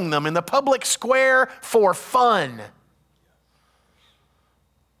killing them in the public square for fun.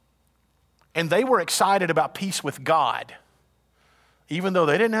 And they were excited about peace with God, even though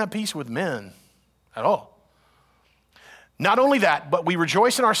they didn't have peace with men at all. Not only that, but we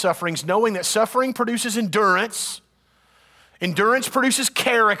rejoice in our sufferings, knowing that suffering produces endurance. Endurance produces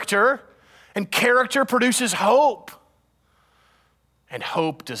character, and character produces hope. And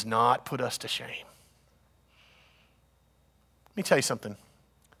hope does not put us to shame. Let me tell you something.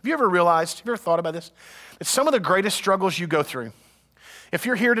 Have you ever thought about this? That some of the greatest struggles you go through, if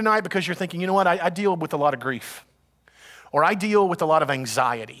you're here tonight because you're thinking, you know what, I deal with a lot of grief, or I deal with a lot of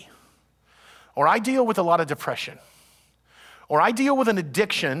anxiety, or I deal with a lot of depression, or I deal with an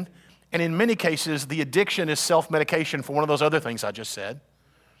addiction, and in many cases, the addiction is self-medication for one of those other things I just said,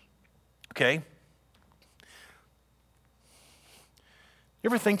 okay? You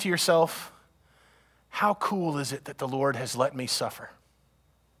ever think to yourself, how cool is it that the Lord has let me suffer?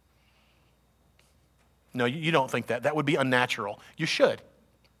 No, you don't think that. That would be unnatural. You should.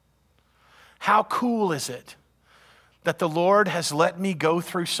 How cool is it that the Lord has let me go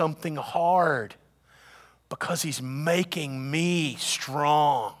through something hard because he's making me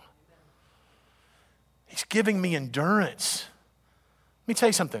strong. He's giving me endurance. Let me tell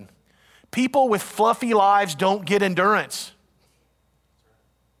you something. People with fluffy lives don't get endurance.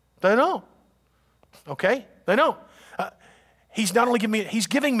 They don't. Okay? They don't. He's not only giving me, he's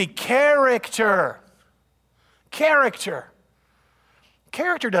giving me character. Character.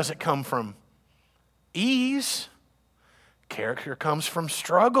 Character doesn't come from ease. Character comes from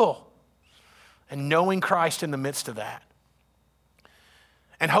struggle and knowing Christ in the midst of that.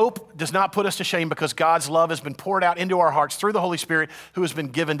 And hope does not put us to shame because God's love has been poured out into our hearts through the Holy Spirit who has been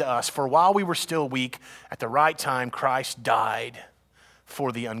given to us. For while we were still weak, at the right time, Christ died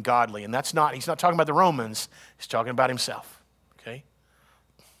for the ungodly. And he's not talking about the Romans, he's talking about himself. Okay?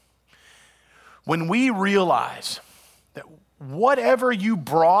 When we realize that whatever you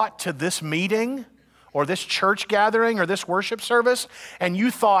brought to this meeting or this church gathering or this worship service, and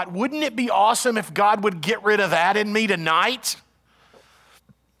you thought, wouldn't it be awesome if God would get rid of that in me tonight?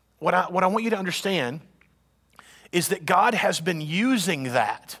 What I want you to understand is that God has been using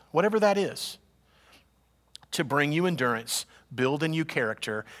that, whatever that is, to bring you endurance build in you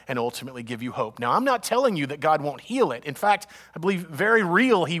character, and ultimately give you hope. Now, I'm not telling you that God won't heal it. In fact, I believe very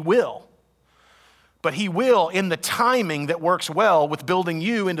real he will. But he will in the timing that works well with building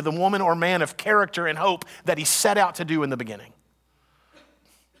you into the woman or man of character and hope that he set out to do in the beginning.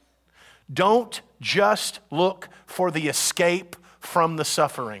 Don't just look for the escape from the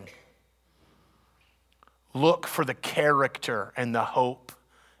suffering. Look for the character and the hope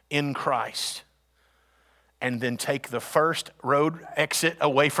in Christ. And then take the first road exit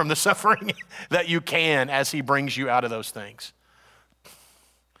away from the suffering that you can as he brings you out of those things.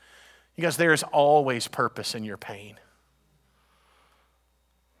 Because there is always purpose in your pain.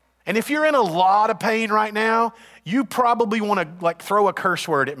 And if you're in a lot of pain right now, you probably want to throw a curse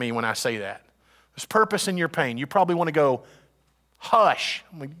word at me when I say that. There's purpose in your pain. You probably want to go, hush,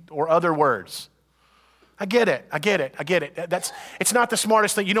 or other words. I get it. It's not the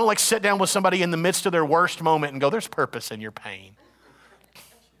smartest thing. You don't sit down with somebody in the midst of their worst moment and go, there's purpose in your pain.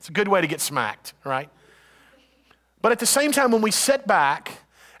 It's a good way to get smacked, right? But at the same time, when we sit back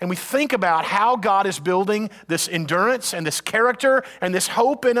and we think about how God is building this endurance and this character and this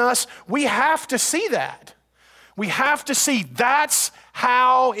hope in us, we have to see that. We have to see that's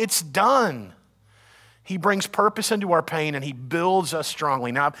how it's done. He brings purpose into our pain and he builds us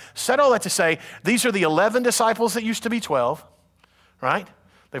strongly. Now, I've said all that to say, these are the 11 disciples that used to be 12, right?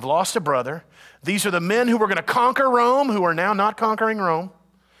 They've lost a brother. These are the men who were going to conquer Rome, who are now not conquering Rome.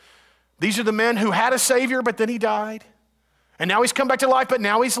 These are the men who had a Savior, but then he died. And now he's come back to life, but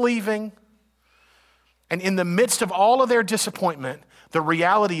now he's leaving. And in the midst of all of their disappointment, the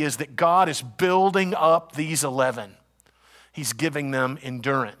reality is that God is building up these 11. He's giving them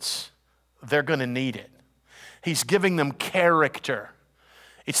endurance. They're going to need it. He's giving them character.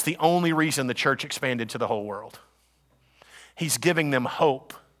 It's the only reason the church expanded to the whole world. He's giving them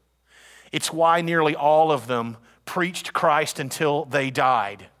hope. It's why nearly all of them preached Christ until they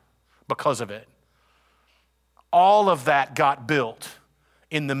died because of it. All of that got built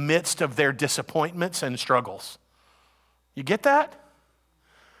in the midst of their disappointments and struggles. You get that?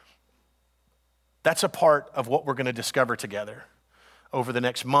 That's a part of what we're going to discover together over the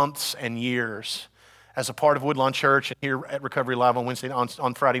next months and years. As a part of Woodlawn Church and here at Recovery Live on Wednesday,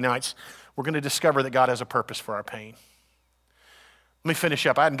 on Friday nights, we're going to discover that God has a purpose for our pain. Let me finish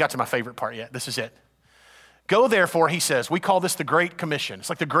up. I hadn't got to my favorite part yet. This is it. Go therefore, he says. We call this the Great Commission. It's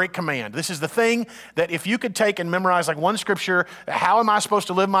like the Great Command. This is the thing that if you could take and memorize one scripture, how am I supposed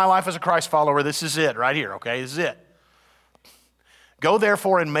to live my life as a Christ follower? This is it right here, okay? This is it. Go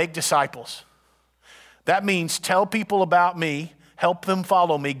therefore and make disciples. That means tell people about me, help them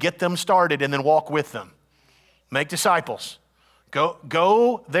follow me, get them started, and then walk with them. Make disciples.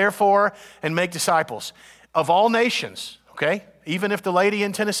 Go therefore and make disciples of all nations, okay? Even if the lady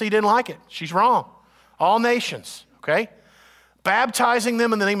in Tennessee didn't like it, she's wrong. All nations, okay? Baptizing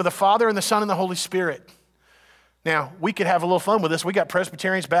them in the name of the Father and the Son and the Holy Spirit. Now, we could have a little fun with this. We got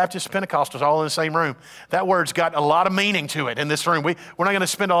Presbyterians, Baptists, Pentecostals all in the same room. That word's got a lot of meaning to it in this room. We're not going to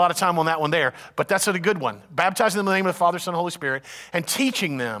spend a lot of time on that one there, but that's a good one. Baptizing them in the name of the Father, Son, and Holy Spirit, and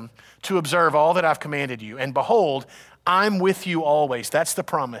teaching them to observe all that I've commanded you. And behold, I'm with you always. That's the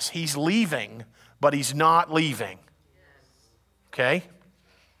promise. He's leaving, but he's not leaving. Okay?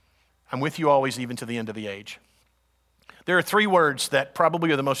 I'm with you always, even to the end of the age. There are 3 words that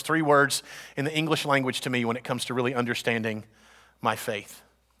probably are the most 3 words in the English language to me when it comes to really understanding my faith.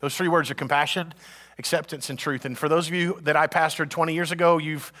 Those 3 words are compassion, acceptance, and truth. And for those of you that I pastored 20 years ago,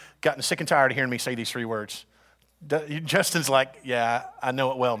 you've gotten sick and tired of hearing me say these 3 words. Justin's like, yeah, I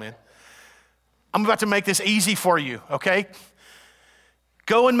know it well, man. I'm about to make this easy for you, okay?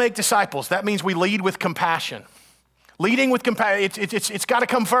 Go and make disciples. That means we lead with compassion. Leading with compassion, it's got to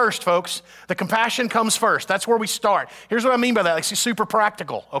come first, folks. The compassion comes first. That's where we start. Here's what I mean by that. It's super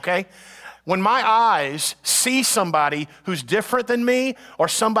practical, okay? When my eyes see somebody who's different than me, or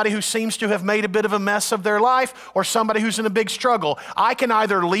somebody who seems to have made a bit of a mess of their life, or somebody who's in a big struggle, I can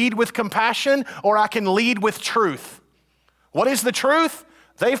either lead with compassion or I can lead with truth. What is the truth?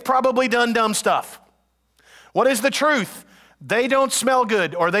 They've probably done dumb stuff. What is the truth? They don't smell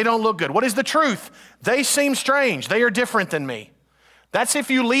good or they don't look good. What is the truth? They seem strange. They are different than me. That's if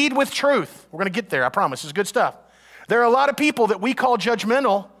you lead with truth. We're going to get there, I promise. It's good stuff. There are a lot of people that we call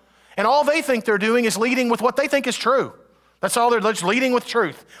judgmental, and all they think they're doing is leading with what they think is true. That's all they're just leading with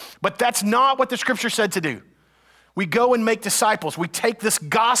truth. But that's not what the scripture said to do. We go and make disciples. We take this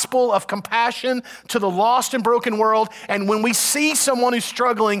gospel of compassion to the lost and broken world, and when we see someone who's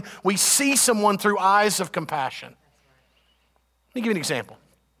struggling, we see someone through eyes of compassion. Let me give you an example.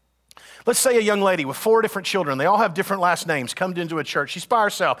 Let's say a young lady with 4 different children, they all have different last names, comes into a church. She's by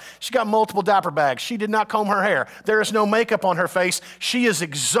herself. She's got multiple diaper bags. She did not comb her hair. There is no makeup on her face. She is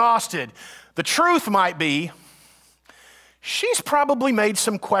exhausted. The truth might be, she's probably made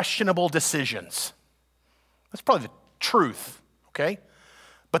some questionable decisions. That's probably the truth, okay?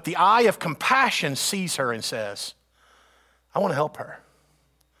 But the eye of compassion sees her and says, I want to help her.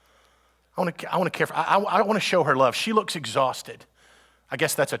 I want to care for her. I want to show her love. She looks exhausted. I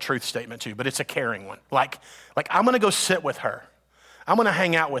guess that's a truth statement too, but it's a caring one. Like I'm going to go sit with her. I'm going to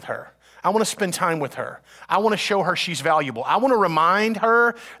hang out with her. I want to spend time with her. I want to show her she's valuable. I want to remind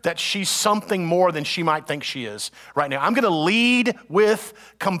her that she's something more than she might think she is right now. I'm going to lead with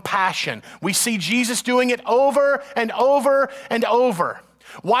compassion. We see Jesus doing it over and over and over.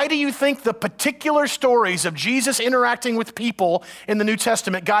 Why do you think the particular stories of Jesus interacting with people in the New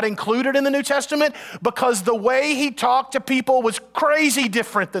Testament got included in the New Testament? Because the way he talked to people was crazy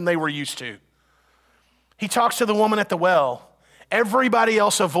different than they were used to. He talks to the woman at the well. Everybody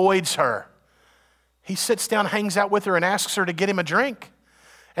else avoids her. He sits down, hangs out with her, and asks her to get him a drink.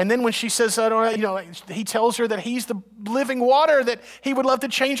 And then when she says, he tells her that he's the living water, that he would love to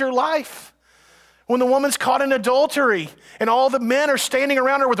change her life. When the woman's caught in adultery and all the men are standing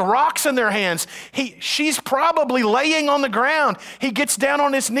around her with rocks in their hands, she's probably laying on the ground. He gets down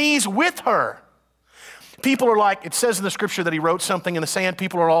on his knees with her. People are like, it says in the scripture that he wrote something in the sand.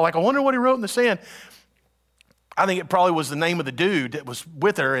 People are all like, I wonder what he wrote in the sand. I think it probably was the name of the dude that was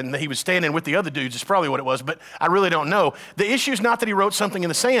with her and he was standing with the other dudes. It's probably what it was, but I really don't know. The issue is not that he wrote something in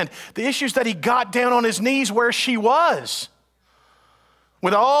the sand. The issue is that he got down on his knees where she was.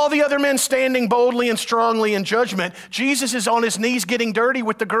 With all the other men standing boldly and strongly in judgment, Jesus is on his knees getting dirty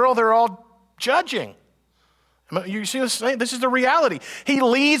with the girl they're all judging. You see this? This is the reality. He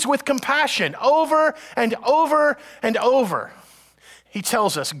leads with compassion over and over and over. He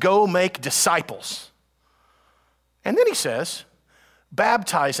tells us, go make disciples. And then he says,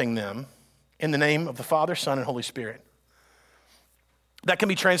 baptizing them in the name of the Father, Son, and Holy Spirit. That can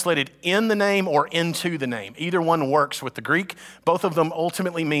be translated in the name or into the name. Either one works with the Greek. Both of them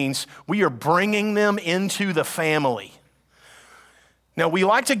ultimately means we are bringing them into the family. Now, we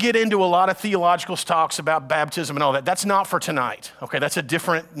like to get into a lot of theological talks about baptism and all that. That's not for tonight, okay? That's a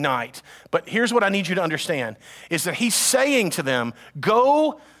different night. But here's what I need you to understand, is that he's saying to them,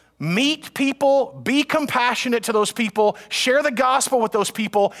 go meet people, be compassionate to those people, share the gospel with those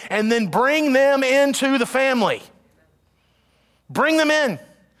people, and then bring them into the family. Bring them in.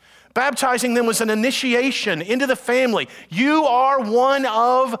 Baptizing them was an initiation into the family. You are one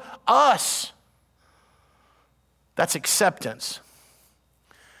of us. That's acceptance.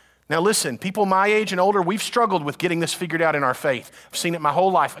 Now listen, people my age and older, we've struggled with getting this figured out in our faith. I've seen it my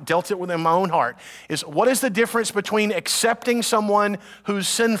whole life. I dealt it within my own heart. What is the difference between accepting someone who's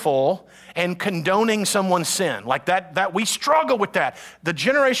sinful and condoning someone's sin? Like that we struggle with that. The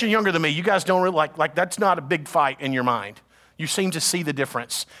generation younger than me, you guys don't really like that's not a big fight in your mind. You seem to see the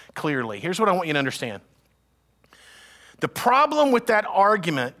difference clearly. Here's what I want you to understand. The problem with that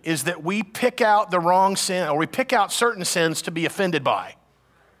argument is that we pick out the wrong sin, or we pick out certain sins to be offended by.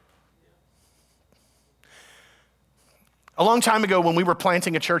 A long time ago when we were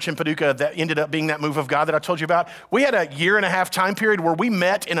planting a church in Paducah that ended up being that move of God that I told you about, we had a 1.5-year time period where we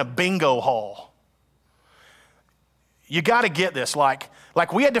met in a bingo hall. You got to get this. Like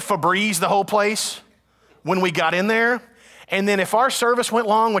we had to Febreze the whole place when we got in there. And then if our service went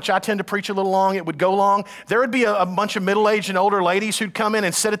long, which I tend to preach a little long, it would go long, there would be a bunch of middle-aged and older ladies who'd come in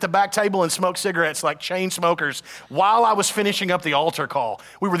and sit at the back table and smoke cigarettes like chain smokers while I was finishing up the altar call.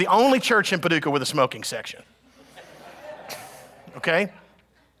 We were the only church in Paducah with a smoking section. Okay?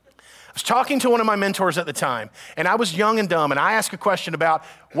 I was talking to one of my mentors at the time, and I was young and dumb, and I asked a question about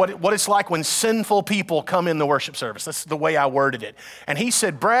what it's like when sinful people come in the worship service. That's the way I worded it. And he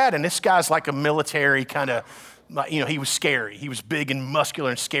said, Brad, and this guy's like a military kind of, he was scary. He was big and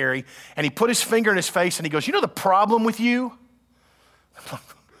muscular and scary. And he put his finger in his face and he goes, you know the problem with you?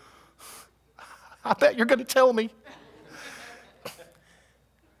 I bet you're going to tell me.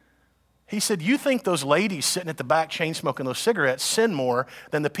 He said, you think those ladies sitting at the back chain smoking those cigarettes sin more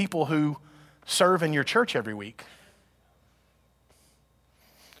than the people who serve in your church every week.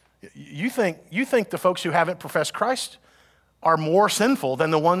 You think the folks who haven't professed Christ are more sinful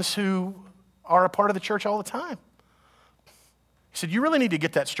than the ones who are a part of the church all the time. He said, you really need to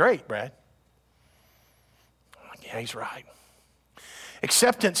get that straight, Brad. I'm like, yeah, he's right.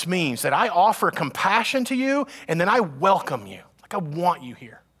 Acceptance means that I offer compassion to you and then I welcome you. Like I want you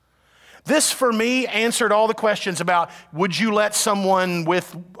here. This for me answered all the questions about would you let someone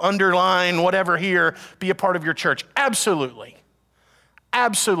with underline whatever here be a part of your church? Absolutely.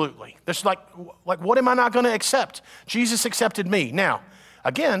 Absolutely. There's like what am I not going to accept? Jesus accepted me. Now,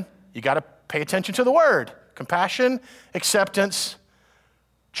 again, you got to pay attention to the word. Compassion, acceptance,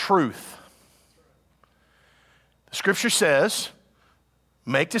 truth. The scripture says,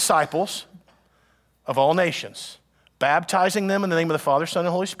 make disciples of all nations, baptizing them in the name of the Father, Son,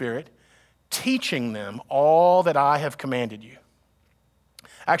 and Holy Spirit, teaching them all that I have commanded you.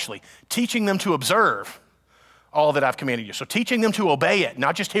 Actually, teaching them to observe all that I've commanded you. So teaching them to obey it,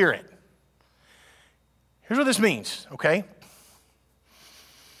 not just hear it. Here's what this means, okay? I'm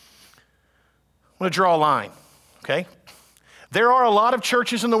going to draw a line, okay? There are a lot of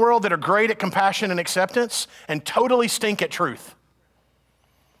churches in the world that are great at compassion and acceptance and totally stink at truth.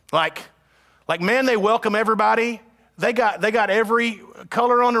 Like man, they welcome everybody. They got every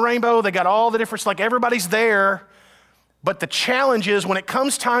color on the rainbow. They got all the difference, like everybody's there. But the challenge is when it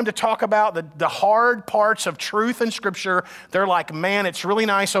comes time to talk about the hard parts of truth in Scripture, they're like, man, it's really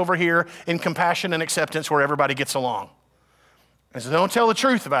nice over here in compassion and acceptance where everybody gets along. And so they don't tell the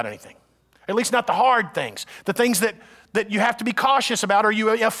truth about anything, at least not the hard things, the things that you have to be cautious about or you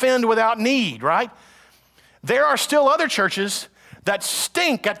offend without need, right? There are still other churches that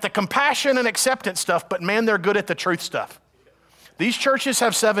stink at the compassion and acceptance stuff, but man, they're good at the truth stuff. These churches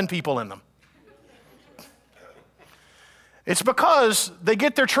have 7 people in them. It's because they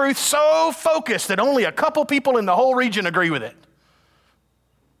get their truth so focused that only a couple people in the whole region agree with it.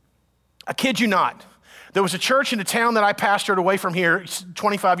 I kid you not. There was a church in a town that I pastored away from here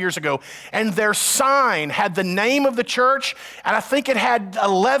 25 years ago, and their sign had the name of the church, and I think it had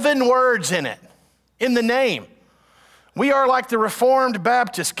 11 words in it, in the name. We are like the Reformed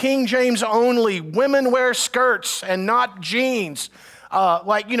Baptist, King James only, women wear skirts and not jeans,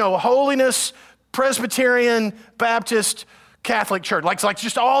 holiness, Presbyterian, Baptist, Catholic Church, like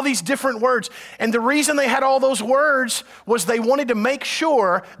just all these different words. And the reason they had all those words was they wanted to make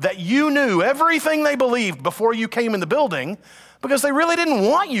sure that you knew everything they believed before you came in the building, because they really didn't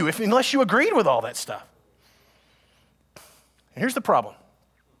want you unless you agreed with all that stuff. And here's the problem.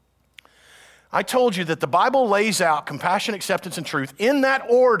 I told you that the Bible lays out compassion, acceptance, and truth in that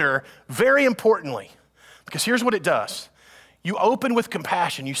order very importantly, because here's what it does. You open with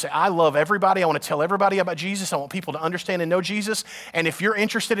compassion. You say, I love everybody. I want to tell everybody about Jesus. I want people to understand and know Jesus. And if you're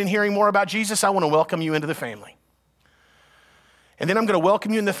interested in hearing more about Jesus, I want to welcome you into the family. And then I'm going to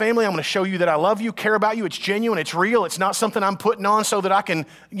welcome you in the family. I'm going to show you that I love you, care about you. It's genuine. It's real. It's not something I'm putting on so that I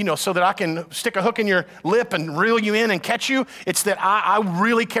can stick a hook in your lip and reel you in and catch you. It's that I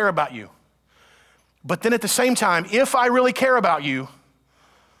really care about you. But then at the same time, if I really care about you,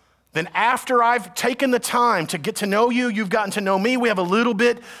 then after I've taken the time to get to know you, you've gotten to know me, we have a little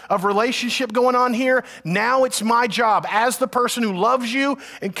bit of relationship going on here. Now it's my job as the person who loves you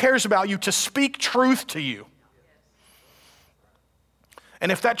and cares about you to speak truth to you.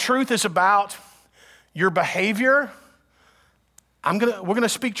 And if that truth is about your behavior, we're gonna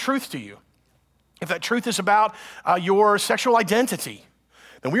speak truth to you. If that truth is about your sexual identity,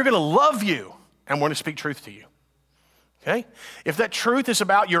 then we're gonna love you and we're gonna speak truth to you. Okay? If that truth is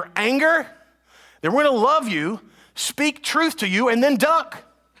about your anger, then we're going to love you, speak truth to you, and then duck.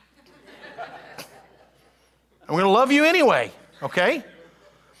 And we're going to love you anyway, okay?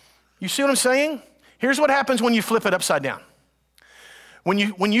 You see what I'm saying? Here's what happens when you flip it upside down. When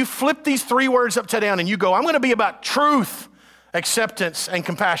you flip these 3 words upside down and you go, I'm going to be about truth, acceptance, and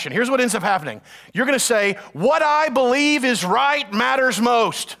compassion. Here's what ends up happening. You're going to say, what I believe is right matters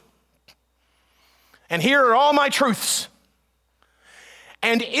most. And here are all my truths.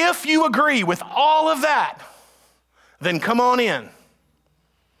 And if you agree with all of that, then come on in.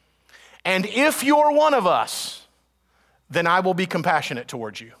 And if you're one of us, then I will be compassionate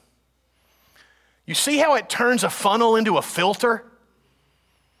towards you. You see how it turns a funnel into a filter?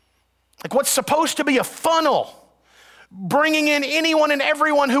 Like what's supposed to be a funnel, bringing in anyone and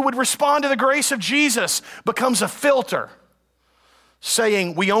everyone who would respond to the grace of Jesus, becomes a filter,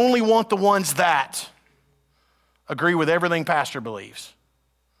 saying we only want the ones that agree with everything pastor believes.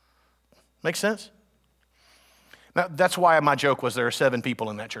 Make sense? Now, that's why my joke was there are 7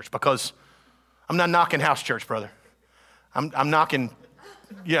 people in that church, because I'm not knocking house church, brother. I'm knocking,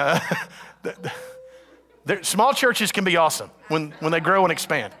 yeah. Small churches can be awesome when they grow and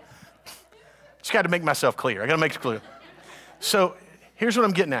expand. Just got to make myself clear. I got to make it clear. So here's what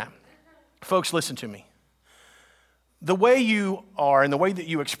I'm getting at. Folks, listen to me. The way you are and the way that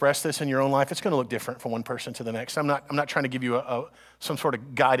you express this in your own life, it's going to look different from one person to the next. I'm not trying to give you some sort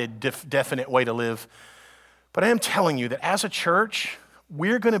of guided, definite way to live. But I am telling you that as a church,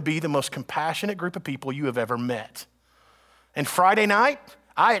 we're going to be the most compassionate group of people you have ever met. And Friday night,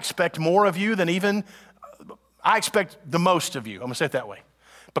 I expect more of you than even I expect the most of you. I'm going to say it that way.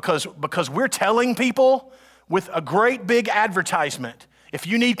 Because we're telling people with a great big advertisement, if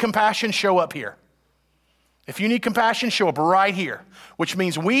you need compassion, show up here. If you need compassion, show up right here, which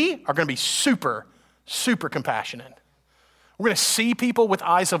means we are going to be super, super compassionate. We're going to see people with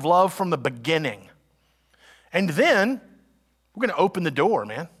eyes of love from the beginning. And then we're going to open the door,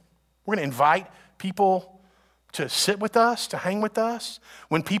 man. We're going to invite people to sit with us, to hang with us.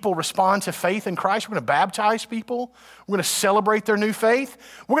 When people respond to faith in Christ, we're going to baptize people. We're going to celebrate their new faith.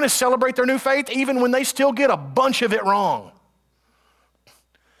 We're going to celebrate their new faith even when they still get a bunch of it wrong.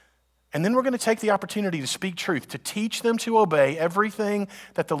 And then we're going to take the opportunity to speak truth, to teach them to obey everything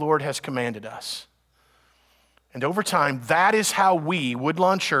that the Lord has commanded us. And over time, that is how we,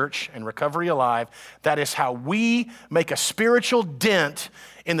 Woodlawn Church and Recovery Alive, that is how we make a spiritual dent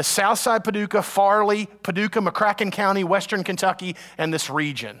in the Southside Paducah, Farley, Paducah, McCracken County, Western Kentucky, and this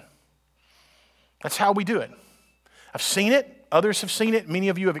region. That's how we do it. I've seen it. Others have seen it. Many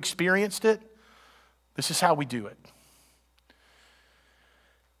of you have experienced it. This is how we do it.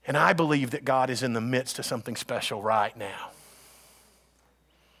 And I believe that God is in the midst of something special right now.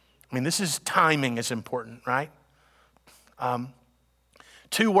 I mean, timing is important, right?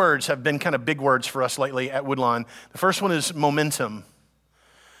 Two words have been kind of big words for us lately at Woodlawn. The first one is momentum.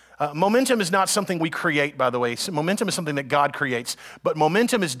 Momentum is not something we create, by the way. Momentum is something that God creates. But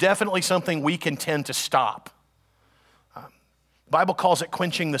momentum is definitely something we can tend to stop. The Bible calls it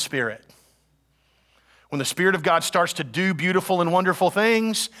quenching the Spirit. When the Spirit of God starts to do beautiful and wonderful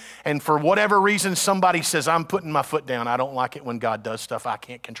things, and for whatever reason somebody says, I'm putting my foot down. I don't like it when God does stuff I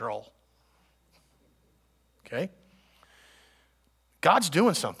can't control. Okay? God's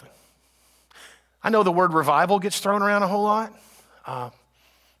doing something. I know the word revival gets thrown around a whole lot.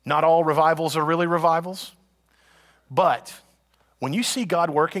 Not all revivals are really revivals. But when you see God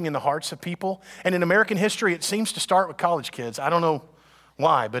working in the hearts of people, and in American history, it seems to start with college kids. I don't know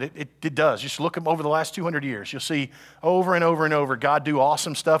why, but it does. Just look over the last 200 years. You'll see over and over and over God do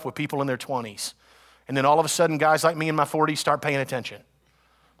awesome stuff with people in their 20s. And then all of a sudden, guys like me in my 40s start paying attention.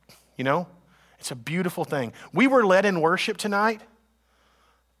 You know? It's a beautiful thing. We were led in worship tonight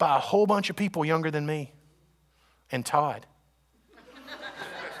by a whole bunch of people younger than me and Todd.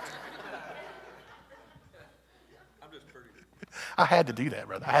 I had to do that,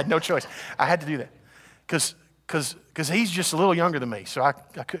 brother. I had no choice. I had to do that because he's just a little younger than me, so I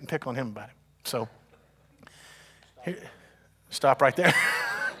couldn't pick on him about it. So stop right there.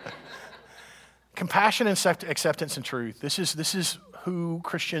 Compassion and acceptance and truth. This is who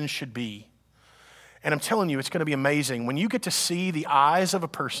Christians should be. And I'm telling you, it's going to be amazing when you get to see the eyes of a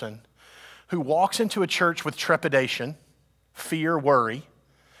person who walks into a church with trepidation, fear, worry,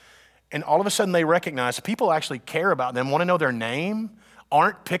 and all of a sudden they recognize people actually care about them, want to know their name,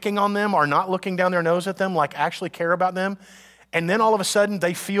 aren't picking on them, are not looking down their nose at them, like actually care about them. And then all of a sudden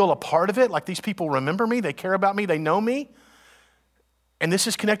they feel a part of it, like these people remember me, they care about me, they know me. And this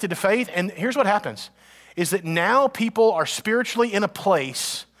is connected to faith. And here's what happens, is that now people are spiritually in a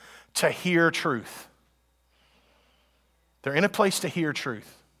place to hear truth. They're in a place to hear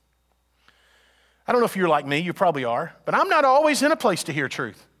truth. I don't know if you're like me, you probably are, but I'm not always in a place to hear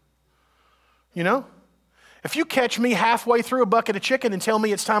truth. You know? If you catch me halfway through a bucket of chicken and tell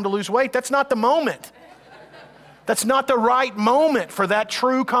me it's time to lose weight, that's not the moment. That's not the right moment for that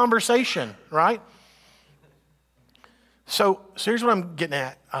true conversation, right? So here's what I'm getting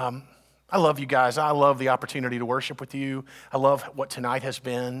at. I love you guys. I love the opportunity to worship with you. I love what tonight has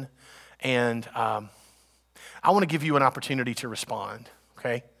been. And I want to give you an opportunity to respond,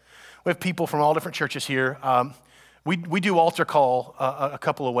 okay? We have people from all different churches here. We do altar call a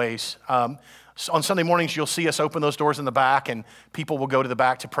couple of ways. On Sunday mornings, you'll see us open those doors in the back, and people will go to the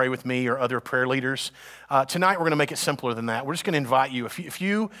back to pray with me or other prayer leaders. Tonight, we're going to make it simpler than that. We're just going to invite you. If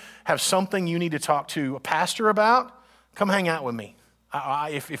you have something you need to talk to a pastor about, come hang out with me.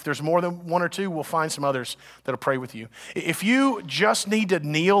 If there's more than one or two, we'll find some others that'll pray with you. If you just need to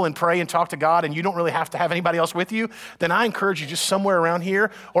kneel and pray and talk to God and you don't really have to have anybody else with you, then I encourage you just somewhere around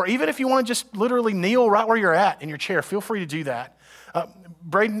here, or even if you want to just literally kneel right where you're at in your chair, feel free to do that.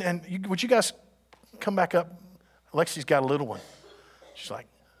 Braden, would you guys come back up? Lexi's got a little one. She's like,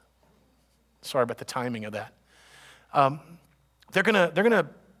 sorry about the timing of that. They're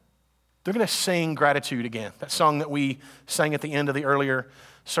gonna sing Gratitude again, that song that we sang at the end of the earlier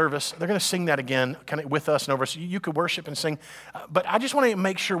service. They're gonna sing that again, kind of with us and over. So you could worship and sing. But I just want to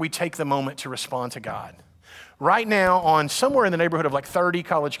make sure we take the moment to respond to God. Right now, on somewhere in the neighborhood of like 30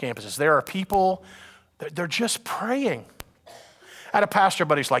 college campuses, there are people, they're just praying. I had a pastor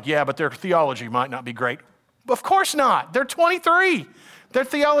buddy's like, yeah, but their theology might not be great. Of course not. They're 23. Their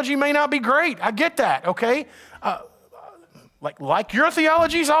theology may not be great. I get that, okay? like your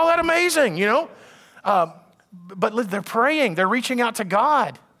theology is all that amazing, but they're praying, they're reaching out to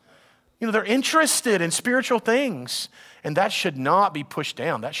God. They're interested in spiritual things, and that should not be pushed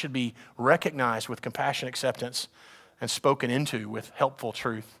down. That should be recognized with compassion, acceptance, and spoken into with helpful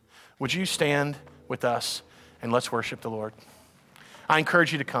truth. Would you stand with us and let's worship the Lord? I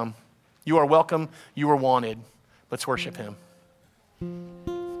encourage you to come. You are welcome. You are wanted. Let's worship him.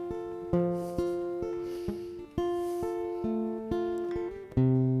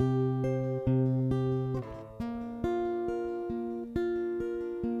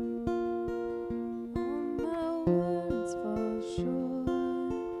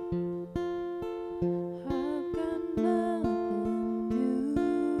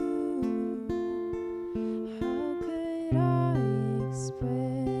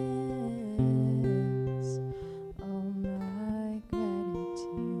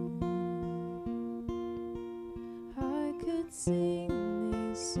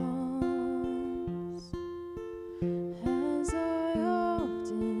 So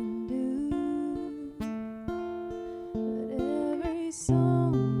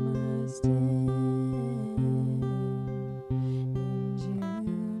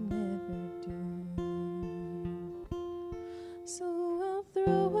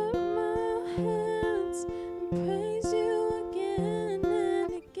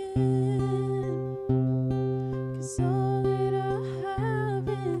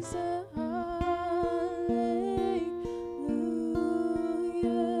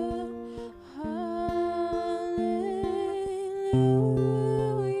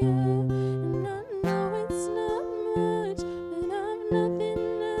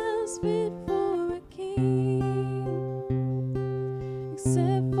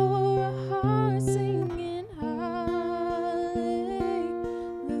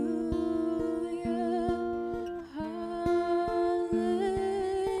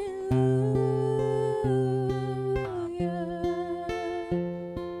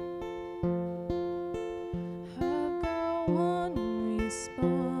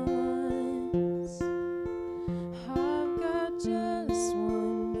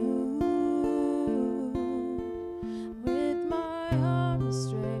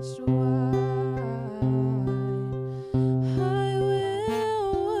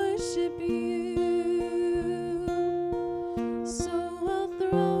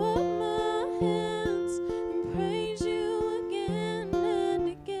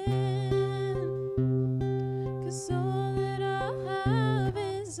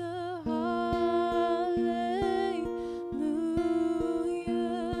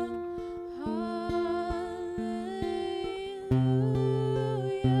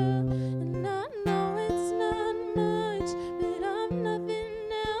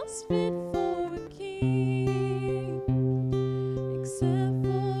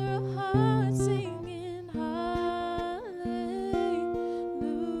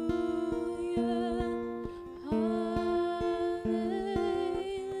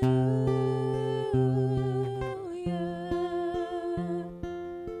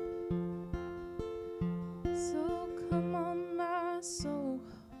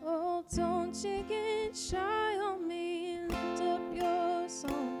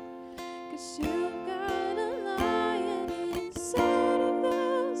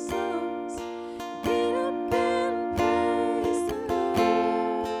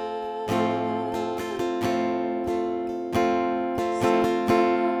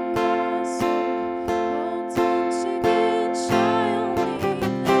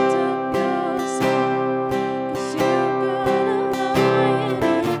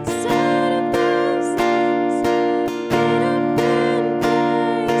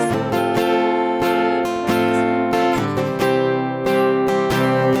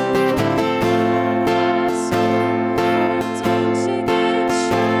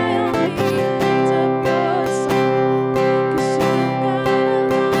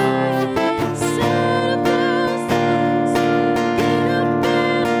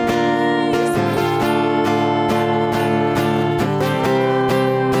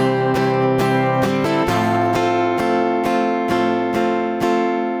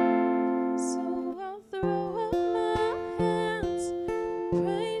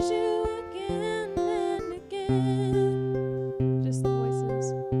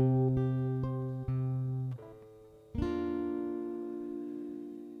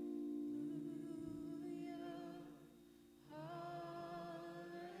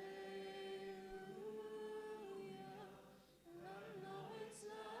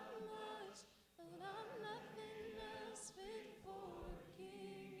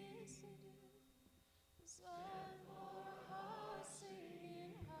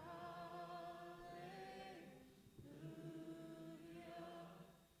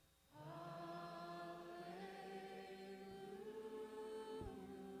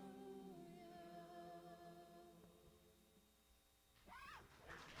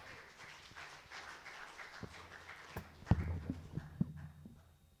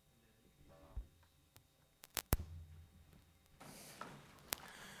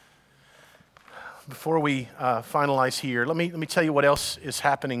before we finalize here, let me tell you what else is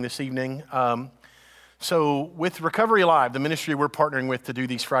happening this evening. So with Recovery Live, the ministry we're partnering with to do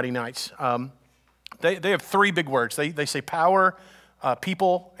these Friday nights, they have three big words. They say power,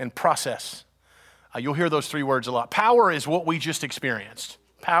 people, and process. You'll hear those three words a lot. Power is what we just experienced.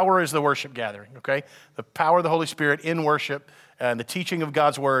 Power is the worship gathering, okay? The power of the Holy Spirit in worship and the teaching of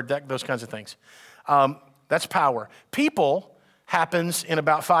God's word, those kinds of things. That's power. People happens in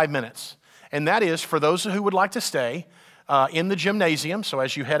about 5 minutes. And that is for those who would like to stay in the gymnasium. So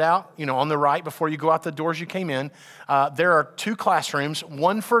as you head out, on the right before you go out the doors you came in, there are 2 classrooms,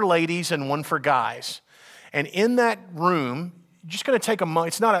 one for ladies and one for guys. And in that room, you're just going to take a moment.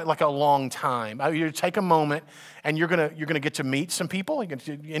 It's not like a long time. You take a moment, and you're going to get to meet some people. You're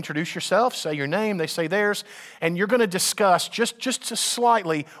going to introduce yourself, say your name, they say theirs, and you're going to discuss just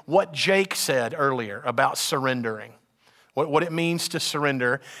slightly what Jake said earlier about surrendering. What it means to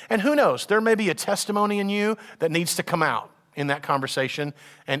surrender. And who knows, there may be a testimony in you that needs to come out in that conversation,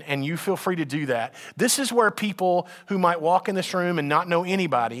 and you feel free to do that. This is where people who might walk in this room and not know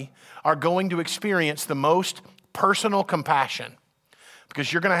anybody are going to experience the most personal compassion,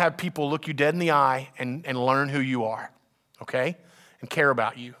 because you're going to have people look you dead in the eye and learn who you are, okay, and care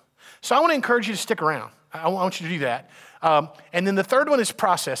about you. So I want to encourage you to stick around. I want you to do that. And then the third one is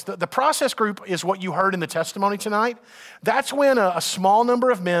process. The process group is what you heard in the testimony tonight. That's when a small number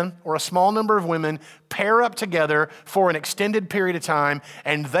of men or a small number of women pair up together for an extended period of time,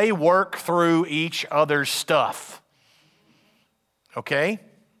 and they work through each other's stuff. Okay?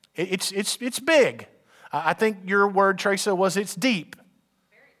 It's big. I think your word, Teresa, was it's deep.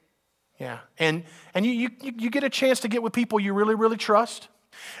 Yeah. And you get a chance to get with people you really, really trust.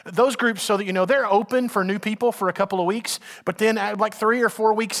 Those groups, so that they're open for new people for a couple of weeks, but then like 3 or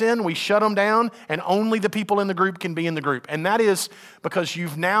 4 weeks in, we shut them down, and only the people in the group can be in the group. And that is because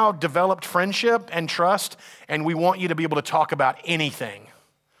you've now developed friendship and trust, and we want you to be able to talk about anything.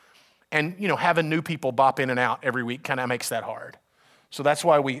 And having new people bop in and out every week kind of makes that hard. So that's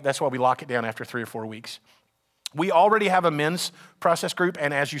why we lock it down after 3 or 4 weeks. We already have a men's process group,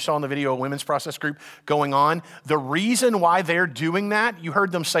 and as you saw in the video, a women's process group going on. The reason why they're doing that, you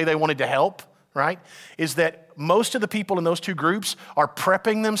heard them say they wanted to help, right? Is that most of the people in those 2 groups are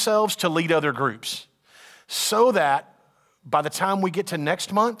prepping themselves to lead other groups, so that by the time we get to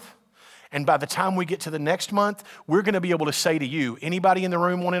next month, and by the time we get to the next month, we're going to be able to say to you, anybody in the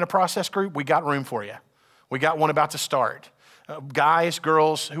room wanting a process group, we got room for you. We got one about to start. Guys,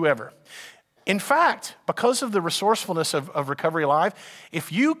 girls, whoever. In fact, because of the resourcefulness of Recovery Live,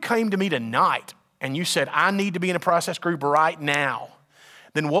 if you came to me tonight and you said, I need to be in a process group right now,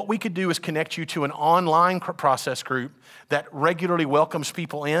 then what we could do is connect you to an online process group that regularly welcomes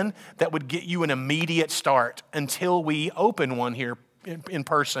people in, that would get you an immediate start until we open one here in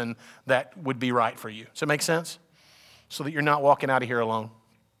person that would be right for you. Does that make sense? So that you're not walking out of here alone.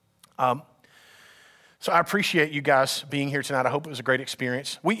 So I appreciate you guys being here tonight. I hope it was a great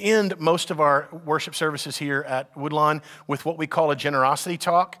experience. We end most of our worship services here at Woodlawn with what we call a generosity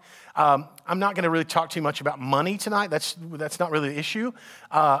talk. I'm not going to really talk too much about money tonight. That's not really the issue.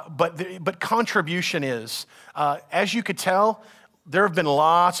 But contribution is. As you could tell, there have been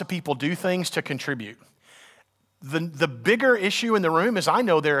lots of people do things to contribute. The bigger issue in the room is I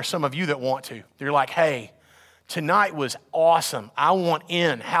know there are some of you that want to. They're like, hey, tonight was awesome. I want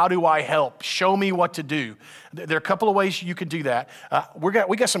in. How do I help? Show me what to do. There are a couple of ways you can do that. We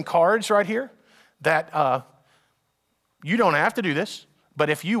got some cards right here that you don't have to do this, but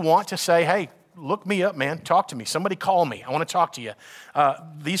if you want to say, hey, look me up, man, talk to me. Somebody call me. I want to talk to you.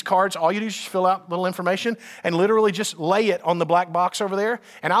 These cards, all you do is just fill out a little information and literally just lay it on the black box over there,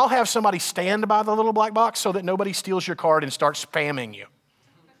 and I'll have somebody stand by the little black box so that nobody steals your card and starts spamming you.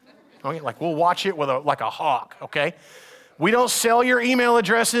 Okay, like we'll watch it with like a hawk, okay? We don't sell your email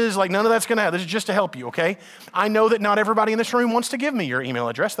addresses, like none of that's gonna happen. This is just to help you, okay? I know that not everybody in this room wants to give me your email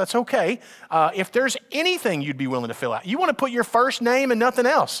address. That's okay. If there's anything you'd be willing to fill out, you wanna put your first name and nothing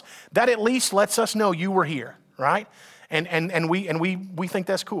else. That at least lets us know you were here, right? And we think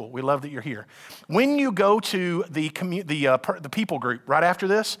that's cool. We love that you're here. When you go to the people group right after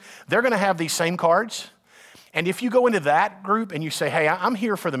this, they're gonna have these same cards. And if you go into that group and you say, hey, I'm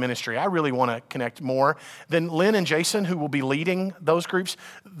here for the ministry, I really want to connect more, then Lynn and Jason, who will be leading those groups,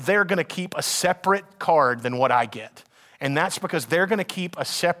 they're going to keep a separate card than what I get. And that's because they're going to keep a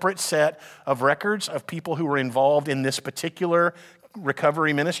separate set of records of people who were involved in this particular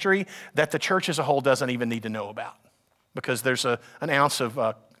recovery ministry that the church as a whole doesn't even need to know about, because there's an ounce of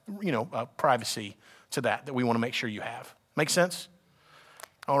privacy to that we want to make sure you have. Make sense?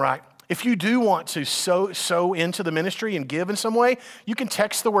 All right. If you do want to sow into the ministry and give in some way, you can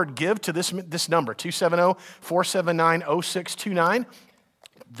text the word give to this number, 270-479-0629.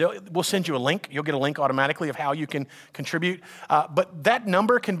 We'll send you a link. You'll get a link automatically of how you can contribute. But that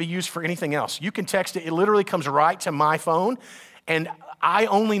number can be used for anything else. You can text it. It literally comes right to my phone. And I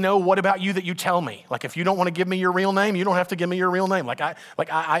only know what about you that you tell me. Like if you don't want to give me your real name, you don't have to give me your real name.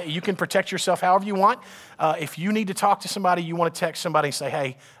 You can protect yourself however you want. If you need to talk to somebody, you want to text somebody and say,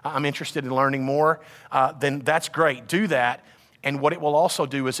 hey, I'm interested in learning more, then that's great. Do that. And what it will also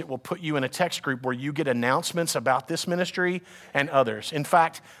do is it will put you in a text group where you get announcements about this ministry and others. In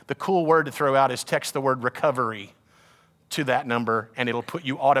fact, the cool word to throw out is text the word recovery to that number, and it'll put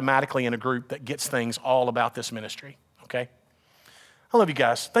you automatically in a group that gets things all about this ministry, okay? I love you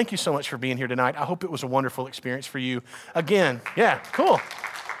guys. Thank you so much for being here tonight. I hope it was a wonderful experience for you. Again, yeah, cool.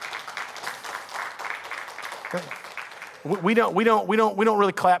 We don't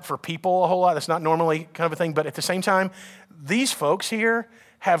really clap for people a whole lot. That's not normally kind of a thing, but at the same time, these folks here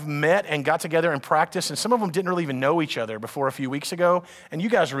have met and got together and practiced, and some of them didn't really even know each other before a few weeks ago, and you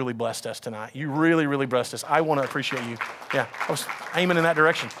guys really blessed us tonight. You really, really blessed us. I want to appreciate you. Yeah, I was aiming in that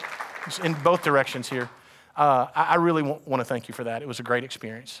direction, in both directions here. I really want to thank you for that. It was a great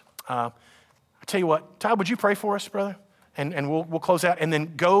experience. I tell you what, Todd, would you pray for us, brother? And we'll close out, and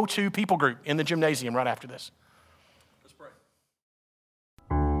then go to people group in the gymnasium right after this.